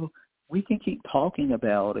 Well, we can keep talking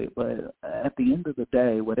about it, but at the end of the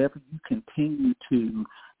day, whatever you continue to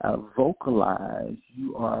vocalize,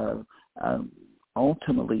 you are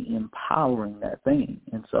ultimately empowering that thing.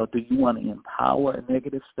 And so do you want to empower a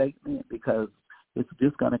negative statement? Because it's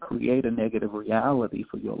just going to create a negative reality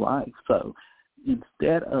for your life. So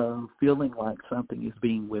instead of feeling like something is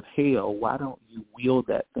being withheld, why don't you will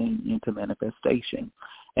that thing into manifestation?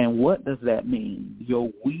 And what does that mean? Your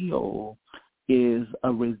will is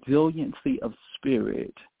a resiliency of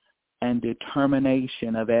spirit and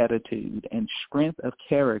determination of attitude and strength of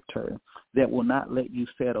character that will not let you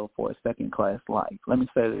settle for a second-class life. Let me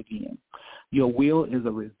say it again. Your will is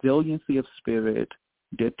a resiliency of spirit,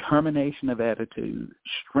 determination of attitude,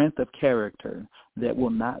 strength of character that will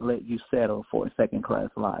not let you settle for a second-class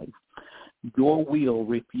life. Your will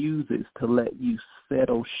refuses to let you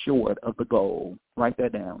settle short of the goal. Write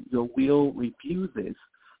that down. Your will refuses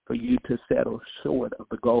for you to settle short of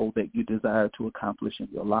the goal that you desire to accomplish in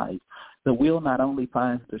your life. The will not only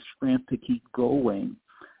finds the strength to keep going,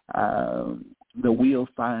 the will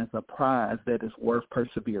finds a prize that is worth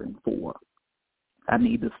persevering for. I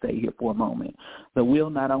need to stay here for a moment. The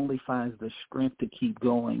will not only finds the strength to keep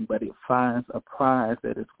going, but it finds a prize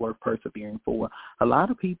that is worth persevering for. A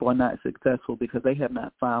lot of people are not successful because they have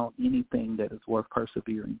not found anything that is worth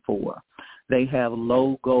persevering for. They have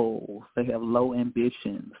low goals. They have low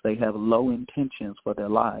ambitions. They have low intentions for their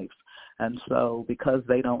lives. And so because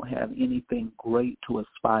they don't have anything great to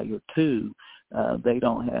aspire to, they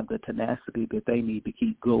don't have the tenacity that they need to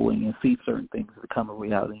keep going and see certain things become a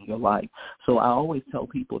reality in your life. So I always tell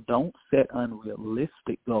people, don't set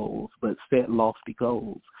unrealistic goals, but set lofty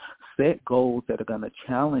goals. Set goals that are going to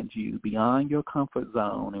challenge you beyond your comfort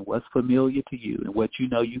zone and what's familiar to you and what you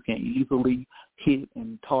know you can easily hit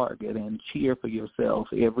and target and cheer for yourself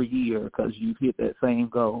every year because you've hit that same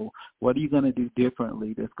goal. What are you going to do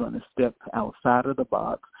differently that's going to step outside of the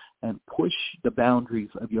box and push the boundaries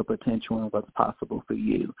of your potential and what's possible for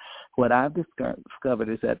you. What I've discovered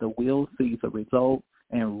is that the will sees a result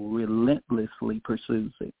and relentlessly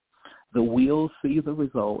pursues it. The will sees a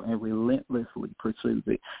result and relentlessly pursues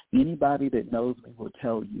it. Anybody that knows me will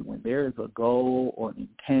tell you when there is a goal or an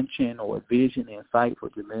intention or a vision in sight for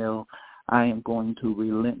Jamelle, I am going to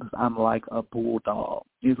relentless. I'm like a bulldog.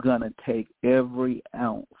 It's going to take every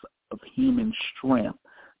ounce of human strength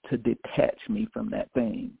to detach me from that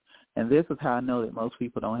thing. And this is how I know that most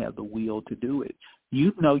people don't have the will to do it.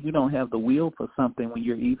 You know you don't have the will for something when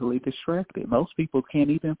you're easily distracted. Most people can't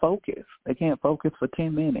even focus. They can't focus for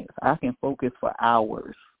 10 minutes. I can focus for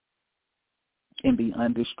hours and be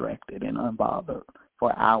undistracted and unbothered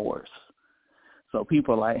for hours. So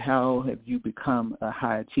people are like, how have you become a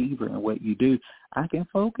high achiever in what you do? I can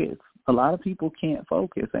focus. A lot of people can't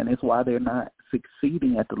focus, and it's why they're not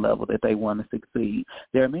succeeding at the level that they want to succeed.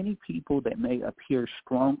 There are many people that may appear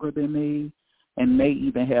stronger than me and may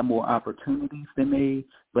even have more opportunities than me,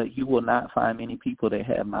 but you will not find many people that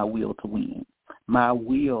have my will to win. My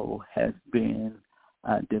will has been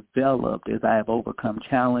developed as I have overcome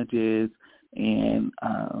challenges and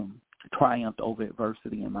triumphed over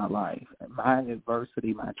adversity in my life. My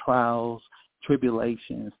adversity, my trials,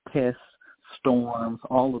 tribulations, tests, storms,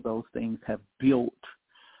 all of those things have built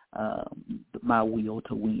my will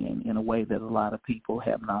to win in a way that a lot of people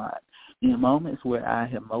have not. In moments where I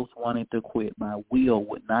have most wanted to quit, my will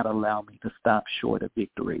would not allow me to stop short of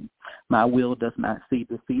victory. My will does not see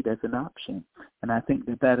defeat as an option. And I think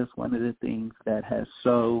that that is one of the things that has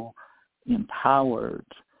so empowered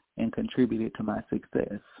and contributed to my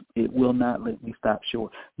success. It will not let me stop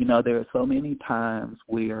short. You know, there are so many times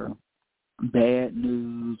where bad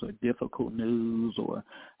news or difficult news or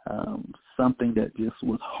something that just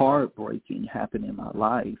was heartbreaking happened in my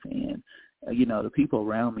life, and you know, the people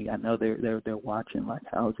around me, I know they're watching like,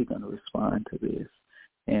 how is he going to respond to this?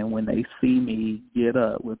 And when they see me get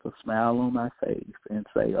up with a smile on my face and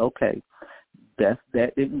say, okay,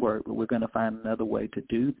 that didn't work, but we're going to find another way to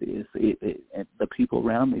do this, and the people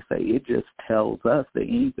around me say, it just tells us that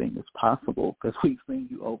anything is possible because we've seen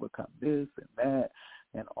you overcome this and that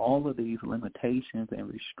and all of these limitations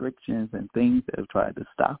and restrictions and things that have tried to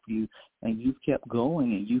stop you, and you've kept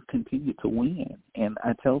going and you've continued to win. And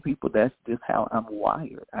I tell people that's just how I'm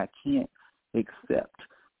wired. I can't accept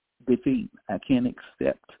defeat. I can't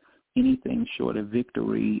accept anything short of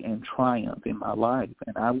victory and triumph in my life.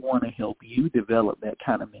 And I want to help you develop that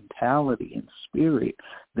kind of mentality and spirit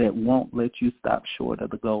that won't let you stop short of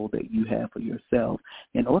the goal that you have for yourself.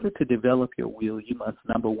 In order to develop your will, you must,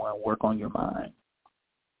 number one, work on your mind.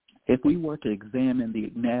 If we were to examine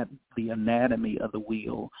the anatomy of the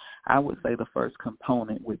will, I would say the first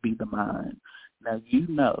component would be the mind. Now, you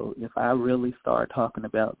know, if I really start talking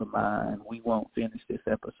about the mind, we won't finish this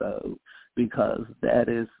episode because that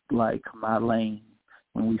is like my lane.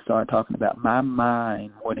 When we start talking about my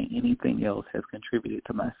mind, more than anything else has contributed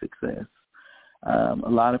to my success. A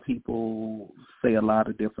lot of people say a lot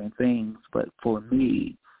of different things, but for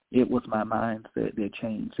me, it was my mindset that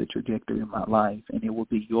changed the trajectory of my life, and it will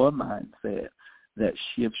be your mindset that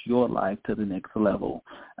shifts your life to the next level.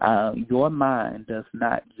 Your mind does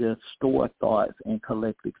not just store thoughts and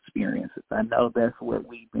collect experiences. I know that's what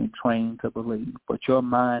we've been trained to believe, but your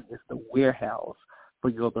mind is the warehouse for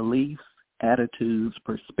your beliefs, attitudes,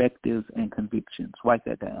 perspectives, and convictions. Write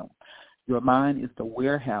that down. Your mind is the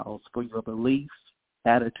warehouse for your beliefs,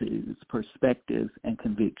 attitudes, perspectives, and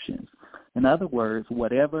convictions. In other words,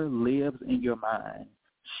 whatever lives in your mind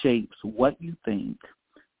shapes what you think,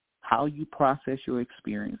 how you process your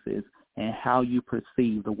experiences, and how you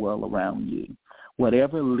perceive the world around you.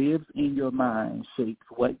 Whatever lives in your mind shapes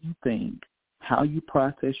what you think, how you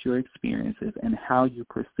process your experiences, and how you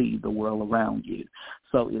perceive the world around you.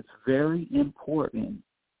 So it's very important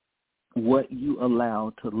what you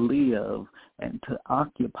allow to live and to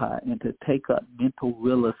occupy and to take up mental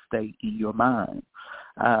real estate in your mind.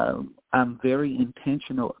 I'm very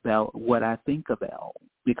intentional about what I think about,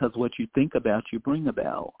 because what you think about, you bring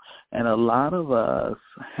about. And a lot of us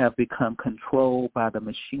have become controlled by the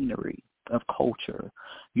machinery of culture.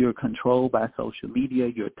 You're controlled by social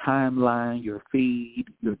media, your timeline, your feed,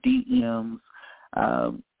 your DMs,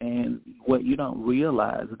 and what you don't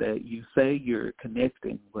realize that you say you're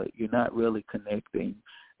connecting, but you're not really connecting,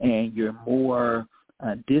 and you're more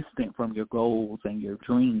distant from your goals and your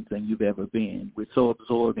dreams than you've ever been. We're so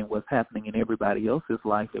absorbed in what's happening in everybody else's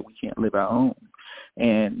life that we can't live our own.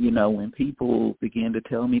 And, you know, when people begin to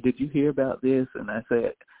tell me, did you hear about this? And I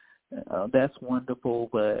said, that's wonderful,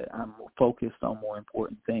 but I'm focused on more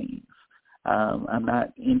important things. I'm not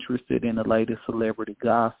interested in the latest celebrity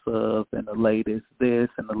gossip and the latest this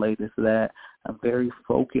and the latest that. I'm very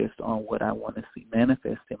focused on what I want to see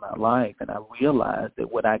manifest in my life, and I realize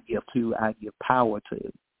that what I give to, I give power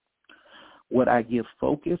to. What I give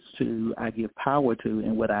focus to, I give power to,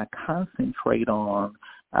 and what I concentrate on,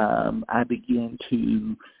 I begin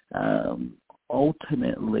to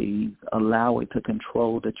ultimately allow it to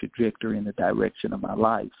control the trajectory and the direction of my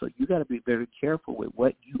life. So you got to be very careful with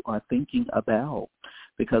what you are thinking about,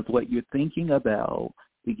 because what you're thinking about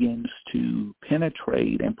begins to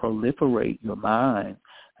penetrate and proliferate your mind,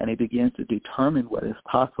 and it begins to determine what is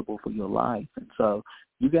possible for your life. And so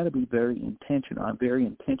you got to be very intentional. I'm very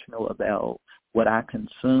intentional about what I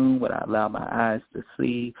consume, what I allow my eyes to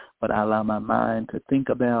see, what I allow my mind to think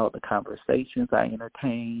about, the conversations I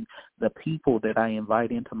entertain, the people that I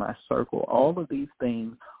invite into my circle. All of these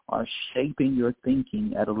things are shaping your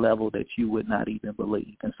thinking at a level that you would not even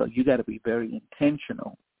believe. And so you got to be very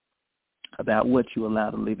intentional about what you allow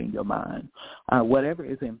to live in your mind. Whatever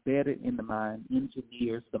is embedded in the mind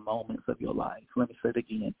engineers the moments of your life. Let me say it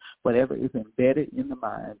again. Whatever is embedded in the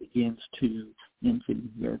mind begins to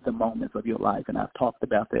engineer the moments of your life. And I've talked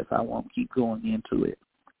about this. I won't keep going into it.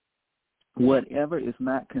 Whatever is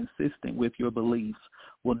not consistent with your beliefs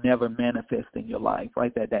will never manifest in your life.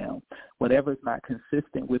 Write that down. Whatever is not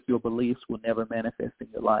consistent with your beliefs will never manifest in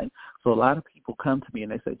your life. So a lot of people come to me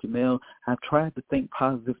and they say, Jamelle, I've tried to think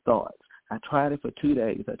positive thoughts. I tried it for 2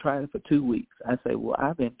 days. I tried it for 2 weeks. I say, well,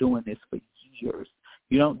 I've been doing this for years.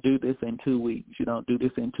 You don't do this in 2 weeks. You don't do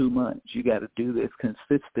this in 2 months. You got to do this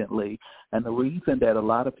consistently. And the reason that a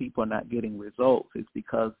lot of people are not getting results is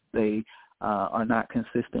because they are not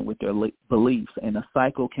consistent with their beliefs. And a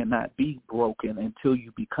cycle cannot be broken until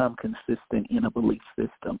you become consistent in a belief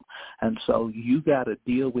system. And so you got to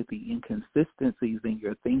deal with the inconsistencies in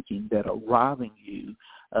your thinking that are robbing you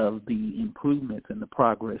of the improvements and the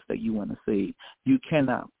progress that you want to see. You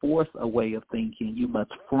cannot force a way of thinking. You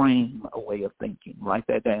must frame a way of thinking. Write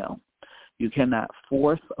that down. You cannot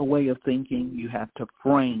force a way of thinking. You have to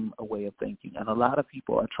frame a way of thinking. And a lot of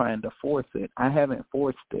people are trying to force it. I haven't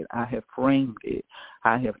forced it. I have framed it.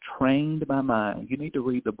 I have trained my mind. You need to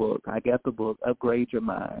read the book. I got the book, Upgrade Your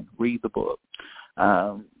Mind. Read the book.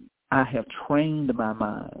 I have trained my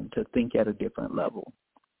mind to think at a different level.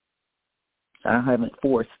 I haven't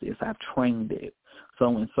forced this. I've trained it. So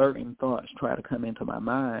when certain thoughts try to come into my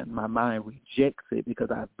mind rejects it because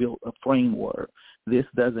I've built a framework. This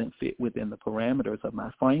doesn't fit within the parameters of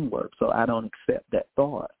my framework, so I don't accept that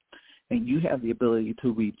thought. And you have the ability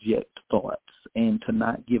to reject thoughts and to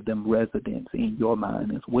not give them residence in your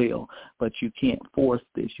mind as well. But you can't force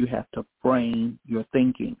this. You have to frame your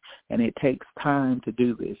thinking. And it takes time to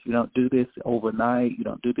do this. You don't do this overnight. You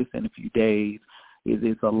don't do this in a few days. It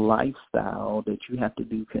is a lifestyle that you have to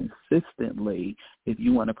do consistently if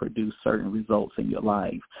you want to produce certain results in your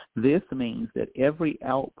life. This means that every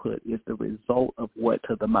output is the result of what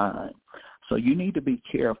to the mind. So you need to be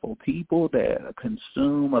careful. People that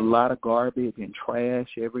consume a lot of garbage and trash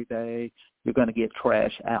every day, you're going to get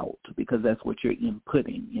trash out because that's what you're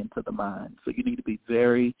inputting into the mind. So you need to be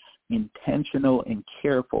very intentional and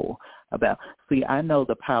careful about. See, I know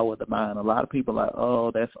the power of the mind. A lot of people are like,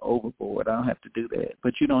 oh, that's overboard. I don't have to do that.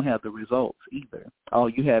 But you don't have the results either. All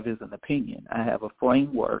you have is an opinion. I have a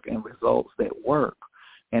framework and results that work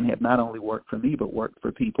and have not only worked for me but worked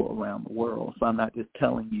for people around the world. So I'm not just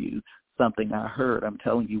telling you something I heard. I'm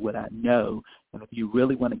telling you what I know. And if you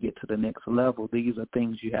really want to get to the next level, these are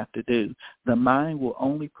things you have to do. The mind will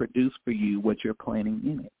only produce for you what you're planting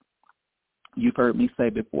in it. You've heard me say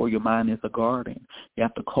before, your mind is a garden. You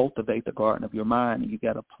have to cultivate the garden of your mind, and you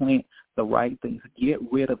got to plant the right things. Get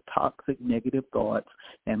rid of toxic, negative thoughts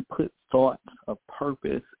and put thoughts of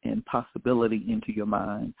purpose and possibility into your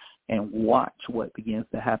mind and watch what begins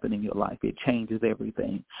to happen in your life. It changes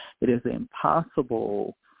everything. It is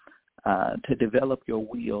impossible to develop your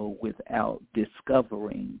will without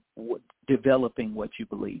developing what you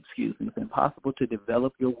believe. It's impossible to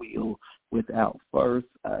develop your will without first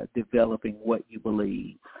developing what you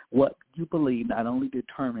believe. What you believe not only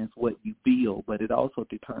determines what you feel, but it also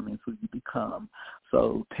determines who you become.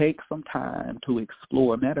 So take some time to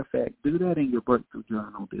explore. Matter of fact, do that in your breakthrough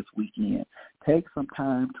journal this weekend. Take some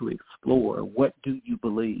time to explore, what do you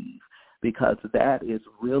believe? Because that is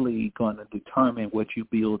really going to determine what you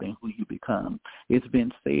build and who you become. It's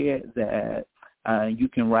been said that you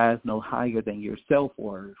can rise no higher than your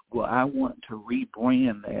self-worth. Well, I want to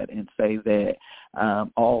rebrand that and say that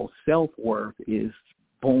all self-worth is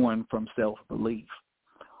born from self-belief.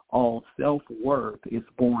 All self-worth is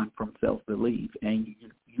born from self-belief, and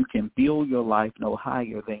you can build your life no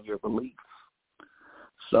higher than your beliefs.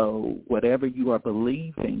 So whatever you are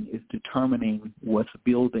believing is determining what's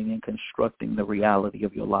building and constructing the reality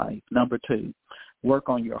of your life. Number 2, work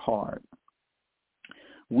on your heart.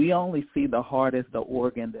 We only see the heart as the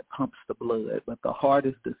organ that pumps the blood, but the heart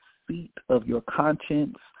is the seat of your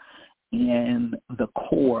conscience and the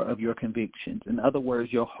core of your convictions. In other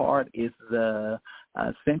words, your heart is the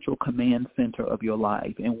central command center of your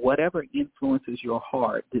life, and whatever influences your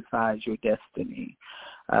heart decides your destiny.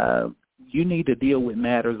 You need to deal with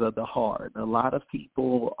matters of the heart. A lot of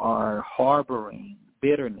people are harboring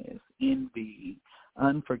bitterness, envy,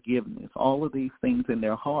 unforgiveness, all of these things in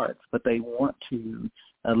their hearts, but they want to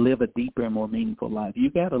live a deeper and more meaningful life.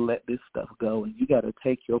 You got to let this stuff go, and you got to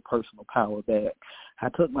take your personal power back. I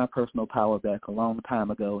took my personal power back a long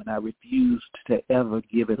time ago, and I refused to ever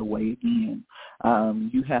give it away again.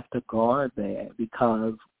 You have to guard that,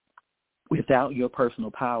 because without your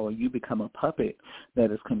personal power, you become a puppet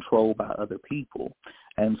that is controlled by other people.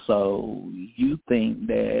 And so you think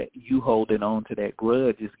that you holding on to that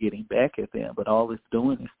grudge is getting back at them, but all it's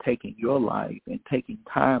doing is taking your life and taking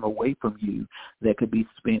time away from you that could be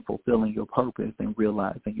spent fulfilling your purpose and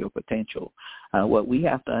realizing your potential. What we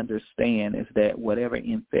have to understand is that whatever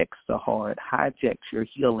infects the heart hijacks your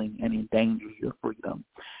healing and endangers your freedom.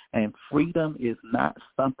 And freedom is not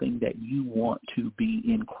something that you want to be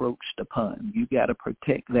encroached upon. You got to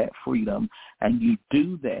protect that freedom, and you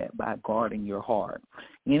do that by guarding your heart.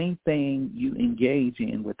 Anything you engage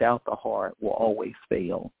in without the heart will always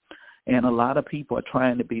fail. And a lot of people are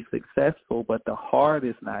trying to be successful, but the heart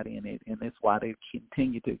is not in it, and that's why they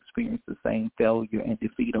continue to experience the same failure and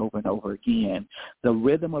defeat over and over again. The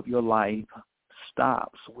rhythm of your life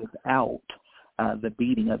stops without the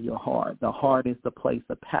beating of your heart. The heart is the place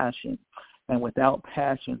of passion, and without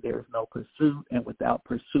passion there is no pursuit, and without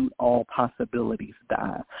pursuit all possibilities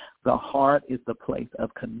die. The heart is the place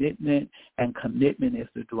of commitment, and commitment is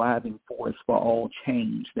the driving force for all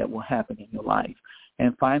change that will happen in your life.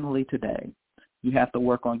 And finally today, you have to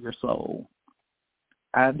work on your soul.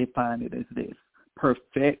 I define it as this: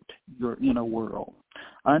 perfect your inner world.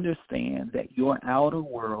 Understand that your outer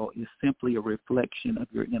world is simply a reflection of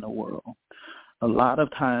your inner world. A lot of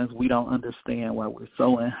times we don't understand why we're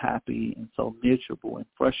so unhappy and so miserable and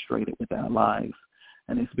frustrated with our lives.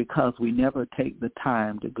 And it's because we never take the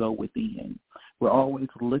time to go within. We're always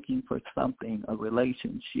looking for something, a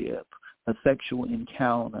relationship, a sexual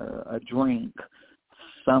encounter, a drink,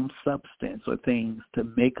 some substance or things to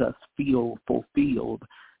make us feel fulfilled.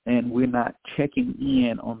 And we're not checking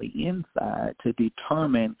in on the inside to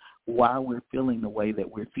determine why we're feeling the way that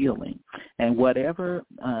we're feeling. And whatever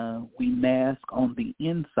we mask on the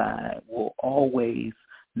inside will always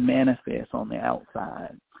manifest on the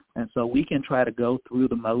outside. And so we can try to go through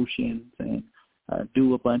the motions and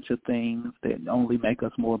do a bunch of things that only make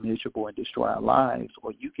us more miserable and destroy our lives,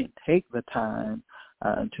 or you can take the time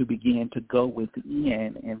to begin to go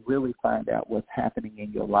within and really find out what's happening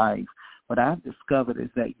in your life. What I've discovered is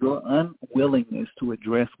that your unwillingness to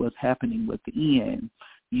address what's happening within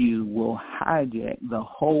you will hijack the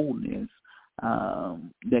wholeness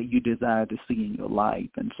that you desire to see in your life.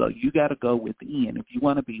 And so you got to go within. If you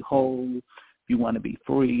want to be whole, if you want to be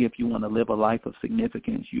free, if you want to live a life of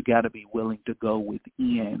significance, you got to be willing to go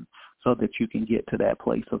within so that you can get to that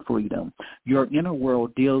place of freedom. Your inner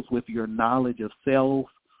world deals with your knowledge of self,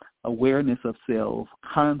 awareness of self,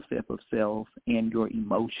 concept of self, and your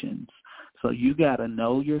emotions. So you got to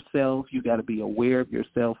know yourself. You got to be aware of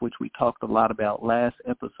yourself, which we talked a lot about last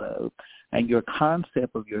episode. And your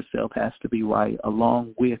concept of yourself has to be right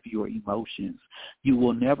along with your emotions. You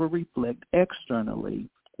will never reflect externally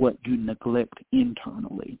what you neglect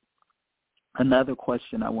internally. Another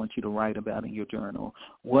question I want you to write about in your journal: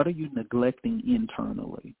 what are you neglecting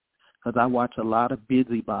internally? Because I watch a lot of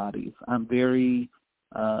busybodies. I'm very,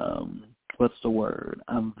 I'm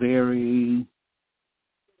very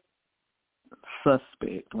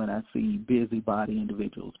suspect when I see busybody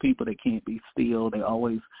individuals, people that can't be still. They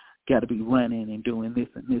always got to be running and doing this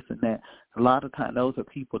and this and that. A lot of times those are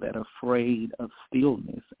people that are afraid of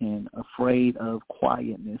stillness and afraid of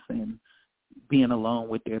quietness and being alone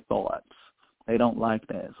with their thoughts. They don't like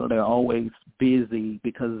that. So they're always busy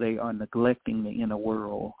because they are neglecting the inner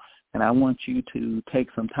world. And I want you to take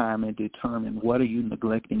some time and determine, what are you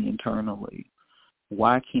neglecting internally?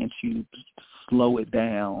 Why can't you slow it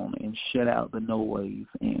down and shut out the noise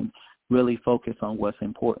and really focus on what's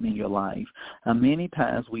important in your life? Many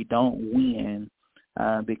times we don't win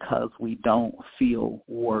because we don't feel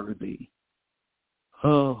worthy.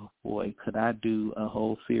 Oh, boy, could I do a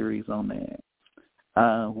whole series on that?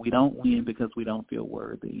 We don't win because we don't feel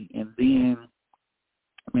worthy. And then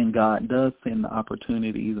when God does send the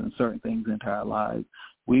opportunities and certain things into our lives,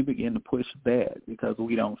 we begin to push back because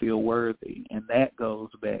we don't feel worthy. And that goes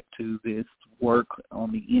back to this work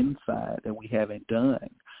on the inside that we haven't done.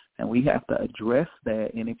 And we have to address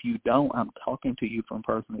that. And if you don't, I'm talking to you from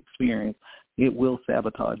personal experience, it will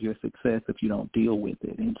sabotage your success if you don't deal with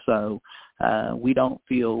it. And so we don't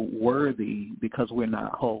feel worthy because we're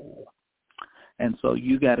not whole. And so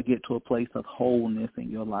you got to get to a place of wholeness in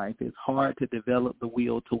your life. It's hard to develop the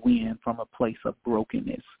will to win from a place of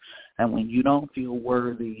brokenness. And when you don't feel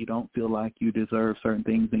worthy, you don't feel like you deserve certain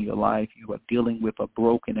things in your life, you are dealing with a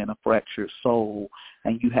broken and a fractured soul.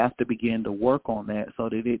 And you have to begin to work on that so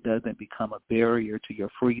that it doesn't become a barrier to your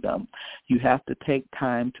freedom. You have to take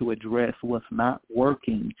time to address what's not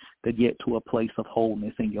working to get to a place of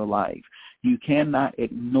wholeness in your life. You cannot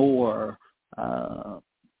ignore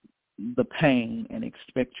the pain and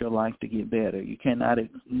expect your life to get better. You cannot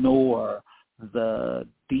ignore the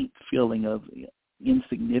deep feeling of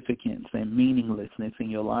insignificance and meaninglessness in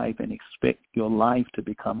your life and expect your life to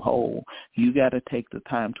become whole. You got to take the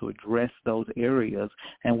time to address those areas,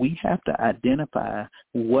 and we have to identify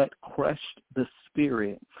what crushed the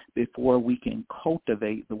spirit before we can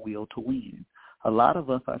cultivate the will to win. A lot of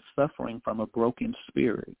us are suffering from a broken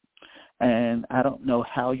spirit. And I don't know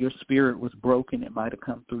how your spirit was broken. It might have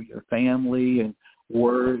come through your family and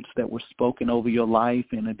words that were spoken over your life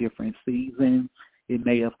in a different season. It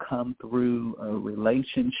may have come through a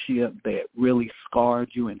relationship that really scarred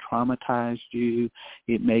you and traumatized you.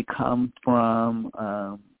 It may come from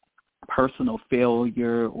personal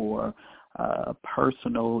failure or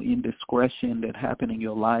personal indiscretion that happened in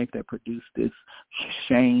your life that produced this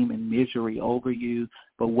shame and misery over you.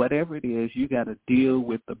 But whatever it is, you got to deal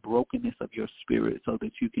with the brokenness of your spirit so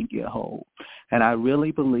that you can get whole. And I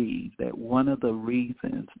really believe that one of the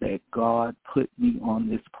reasons that God put me on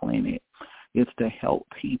this planet is to help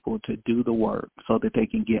people to do the work so that they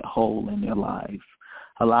can get whole in their lives.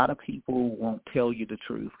 A lot of people won't tell you the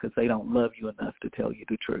truth because they don't love you enough to tell you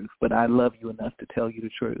the truth. But I love you enough to tell you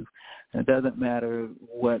the truth. And it doesn't matter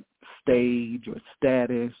what stage or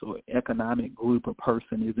status or economic group a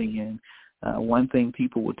person is in. One thing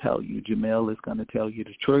people will tell you, Jamelle is going to tell you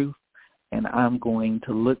the truth, and I'm going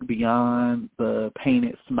to look beyond the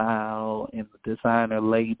painted smile and the designer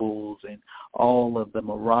labels and all of the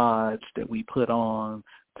mirage that we put on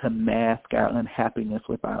to mask our unhappiness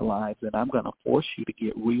with our lives, and I'm going to force you to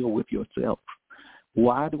get real with yourself.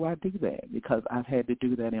 Why do I do that? Because I've had to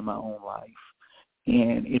do that in my own life,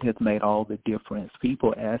 and it has made all the difference.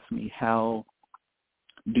 People ask me, how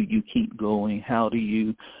do you keep going? How do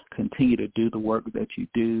you continue to do the work that you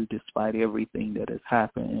do despite everything that has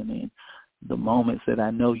happened? And the moments that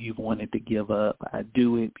I know you've wanted to give up, I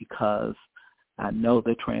do it because I know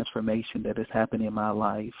the transformation that has happened in my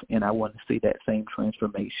life, and I want to see that same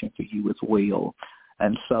transformation for you as well.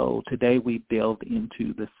 And so today we delved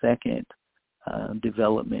into the second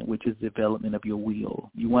development, which is development of your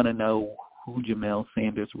will. You want to know who Jamelle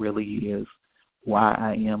Sanders really is, why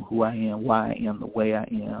I am who I am, why I am the way I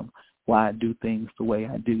am, why I do things the way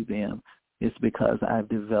I do them. It's because I've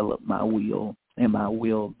developed my will, and my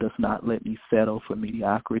will does not let me settle for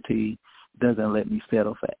mediocrity, doesn't let me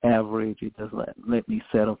settle for average, it doesn't let me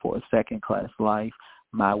settle for a second-class life.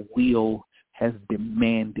 My will has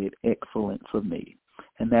demanded excellence of me,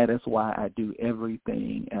 and that is why I do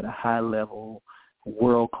everything at a high level,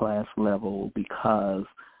 world-class level, because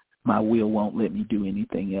my will won't let me do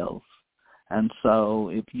anything else. And so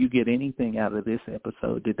if you get anything out of this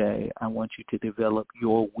episode today, I want you to develop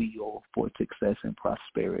your will for success and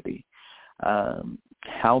prosperity.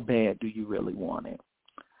 How bad do you really want it?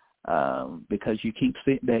 Because you keep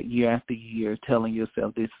sitting back year after year telling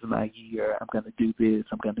yourself, this is my year, I'm going to do this,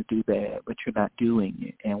 I'm going to do that, but you're not doing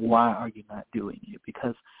it. And why are you not doing it?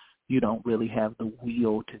 Because you don't really have the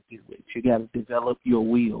will to do it. You got to develop your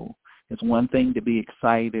will. It's one thing to be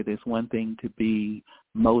excited. It's one thing to be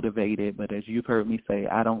motivated. But as you've heard me say,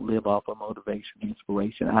 I don't live off of motivation and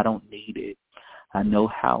inspiration. I don't need it. I know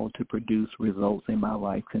how to produce results in my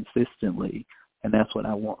life consistently, and that's what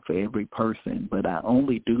I want for every person. But I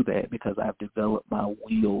only do that because I've developed my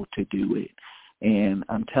will to do it. And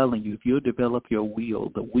I'm telling you, if you develop your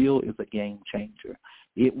will, the will is a game changer.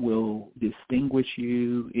 It will distinguish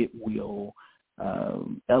you. It will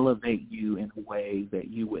elevate you in a way that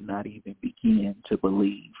you would not even begin to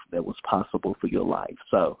believe that was possible for your life.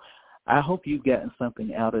 So I hope you've gotten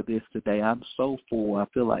something out of this today. I'm so full. I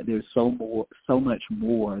feel like there's so much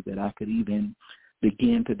more that I could even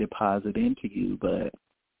begin to deposit into you, but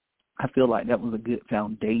I feel like that was a good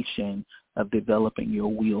foundation of developing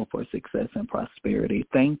your will for success and prosperity.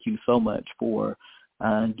 Thank you so much for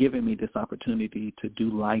giving me this opportunity to do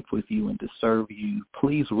life with you and to serve you.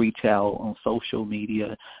 Please reach out on social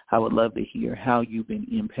media. I would love to hear how you've been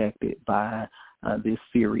impacted by this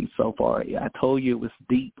series so far. I told you it was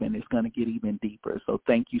deep, and it's going to get even deeper. So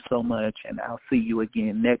thank you so much, and I'll see you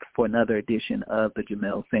again next for another edition of the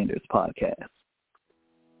Jamelle Sanders Podcast.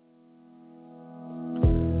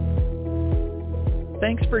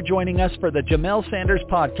 Thanks for joining us for the Jamelle Sanders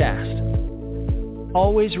Podcast.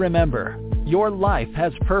 Always remember, your life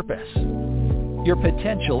has purpose. Your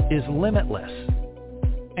potential is limitless.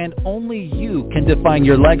 And only you can define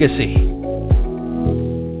your legacy.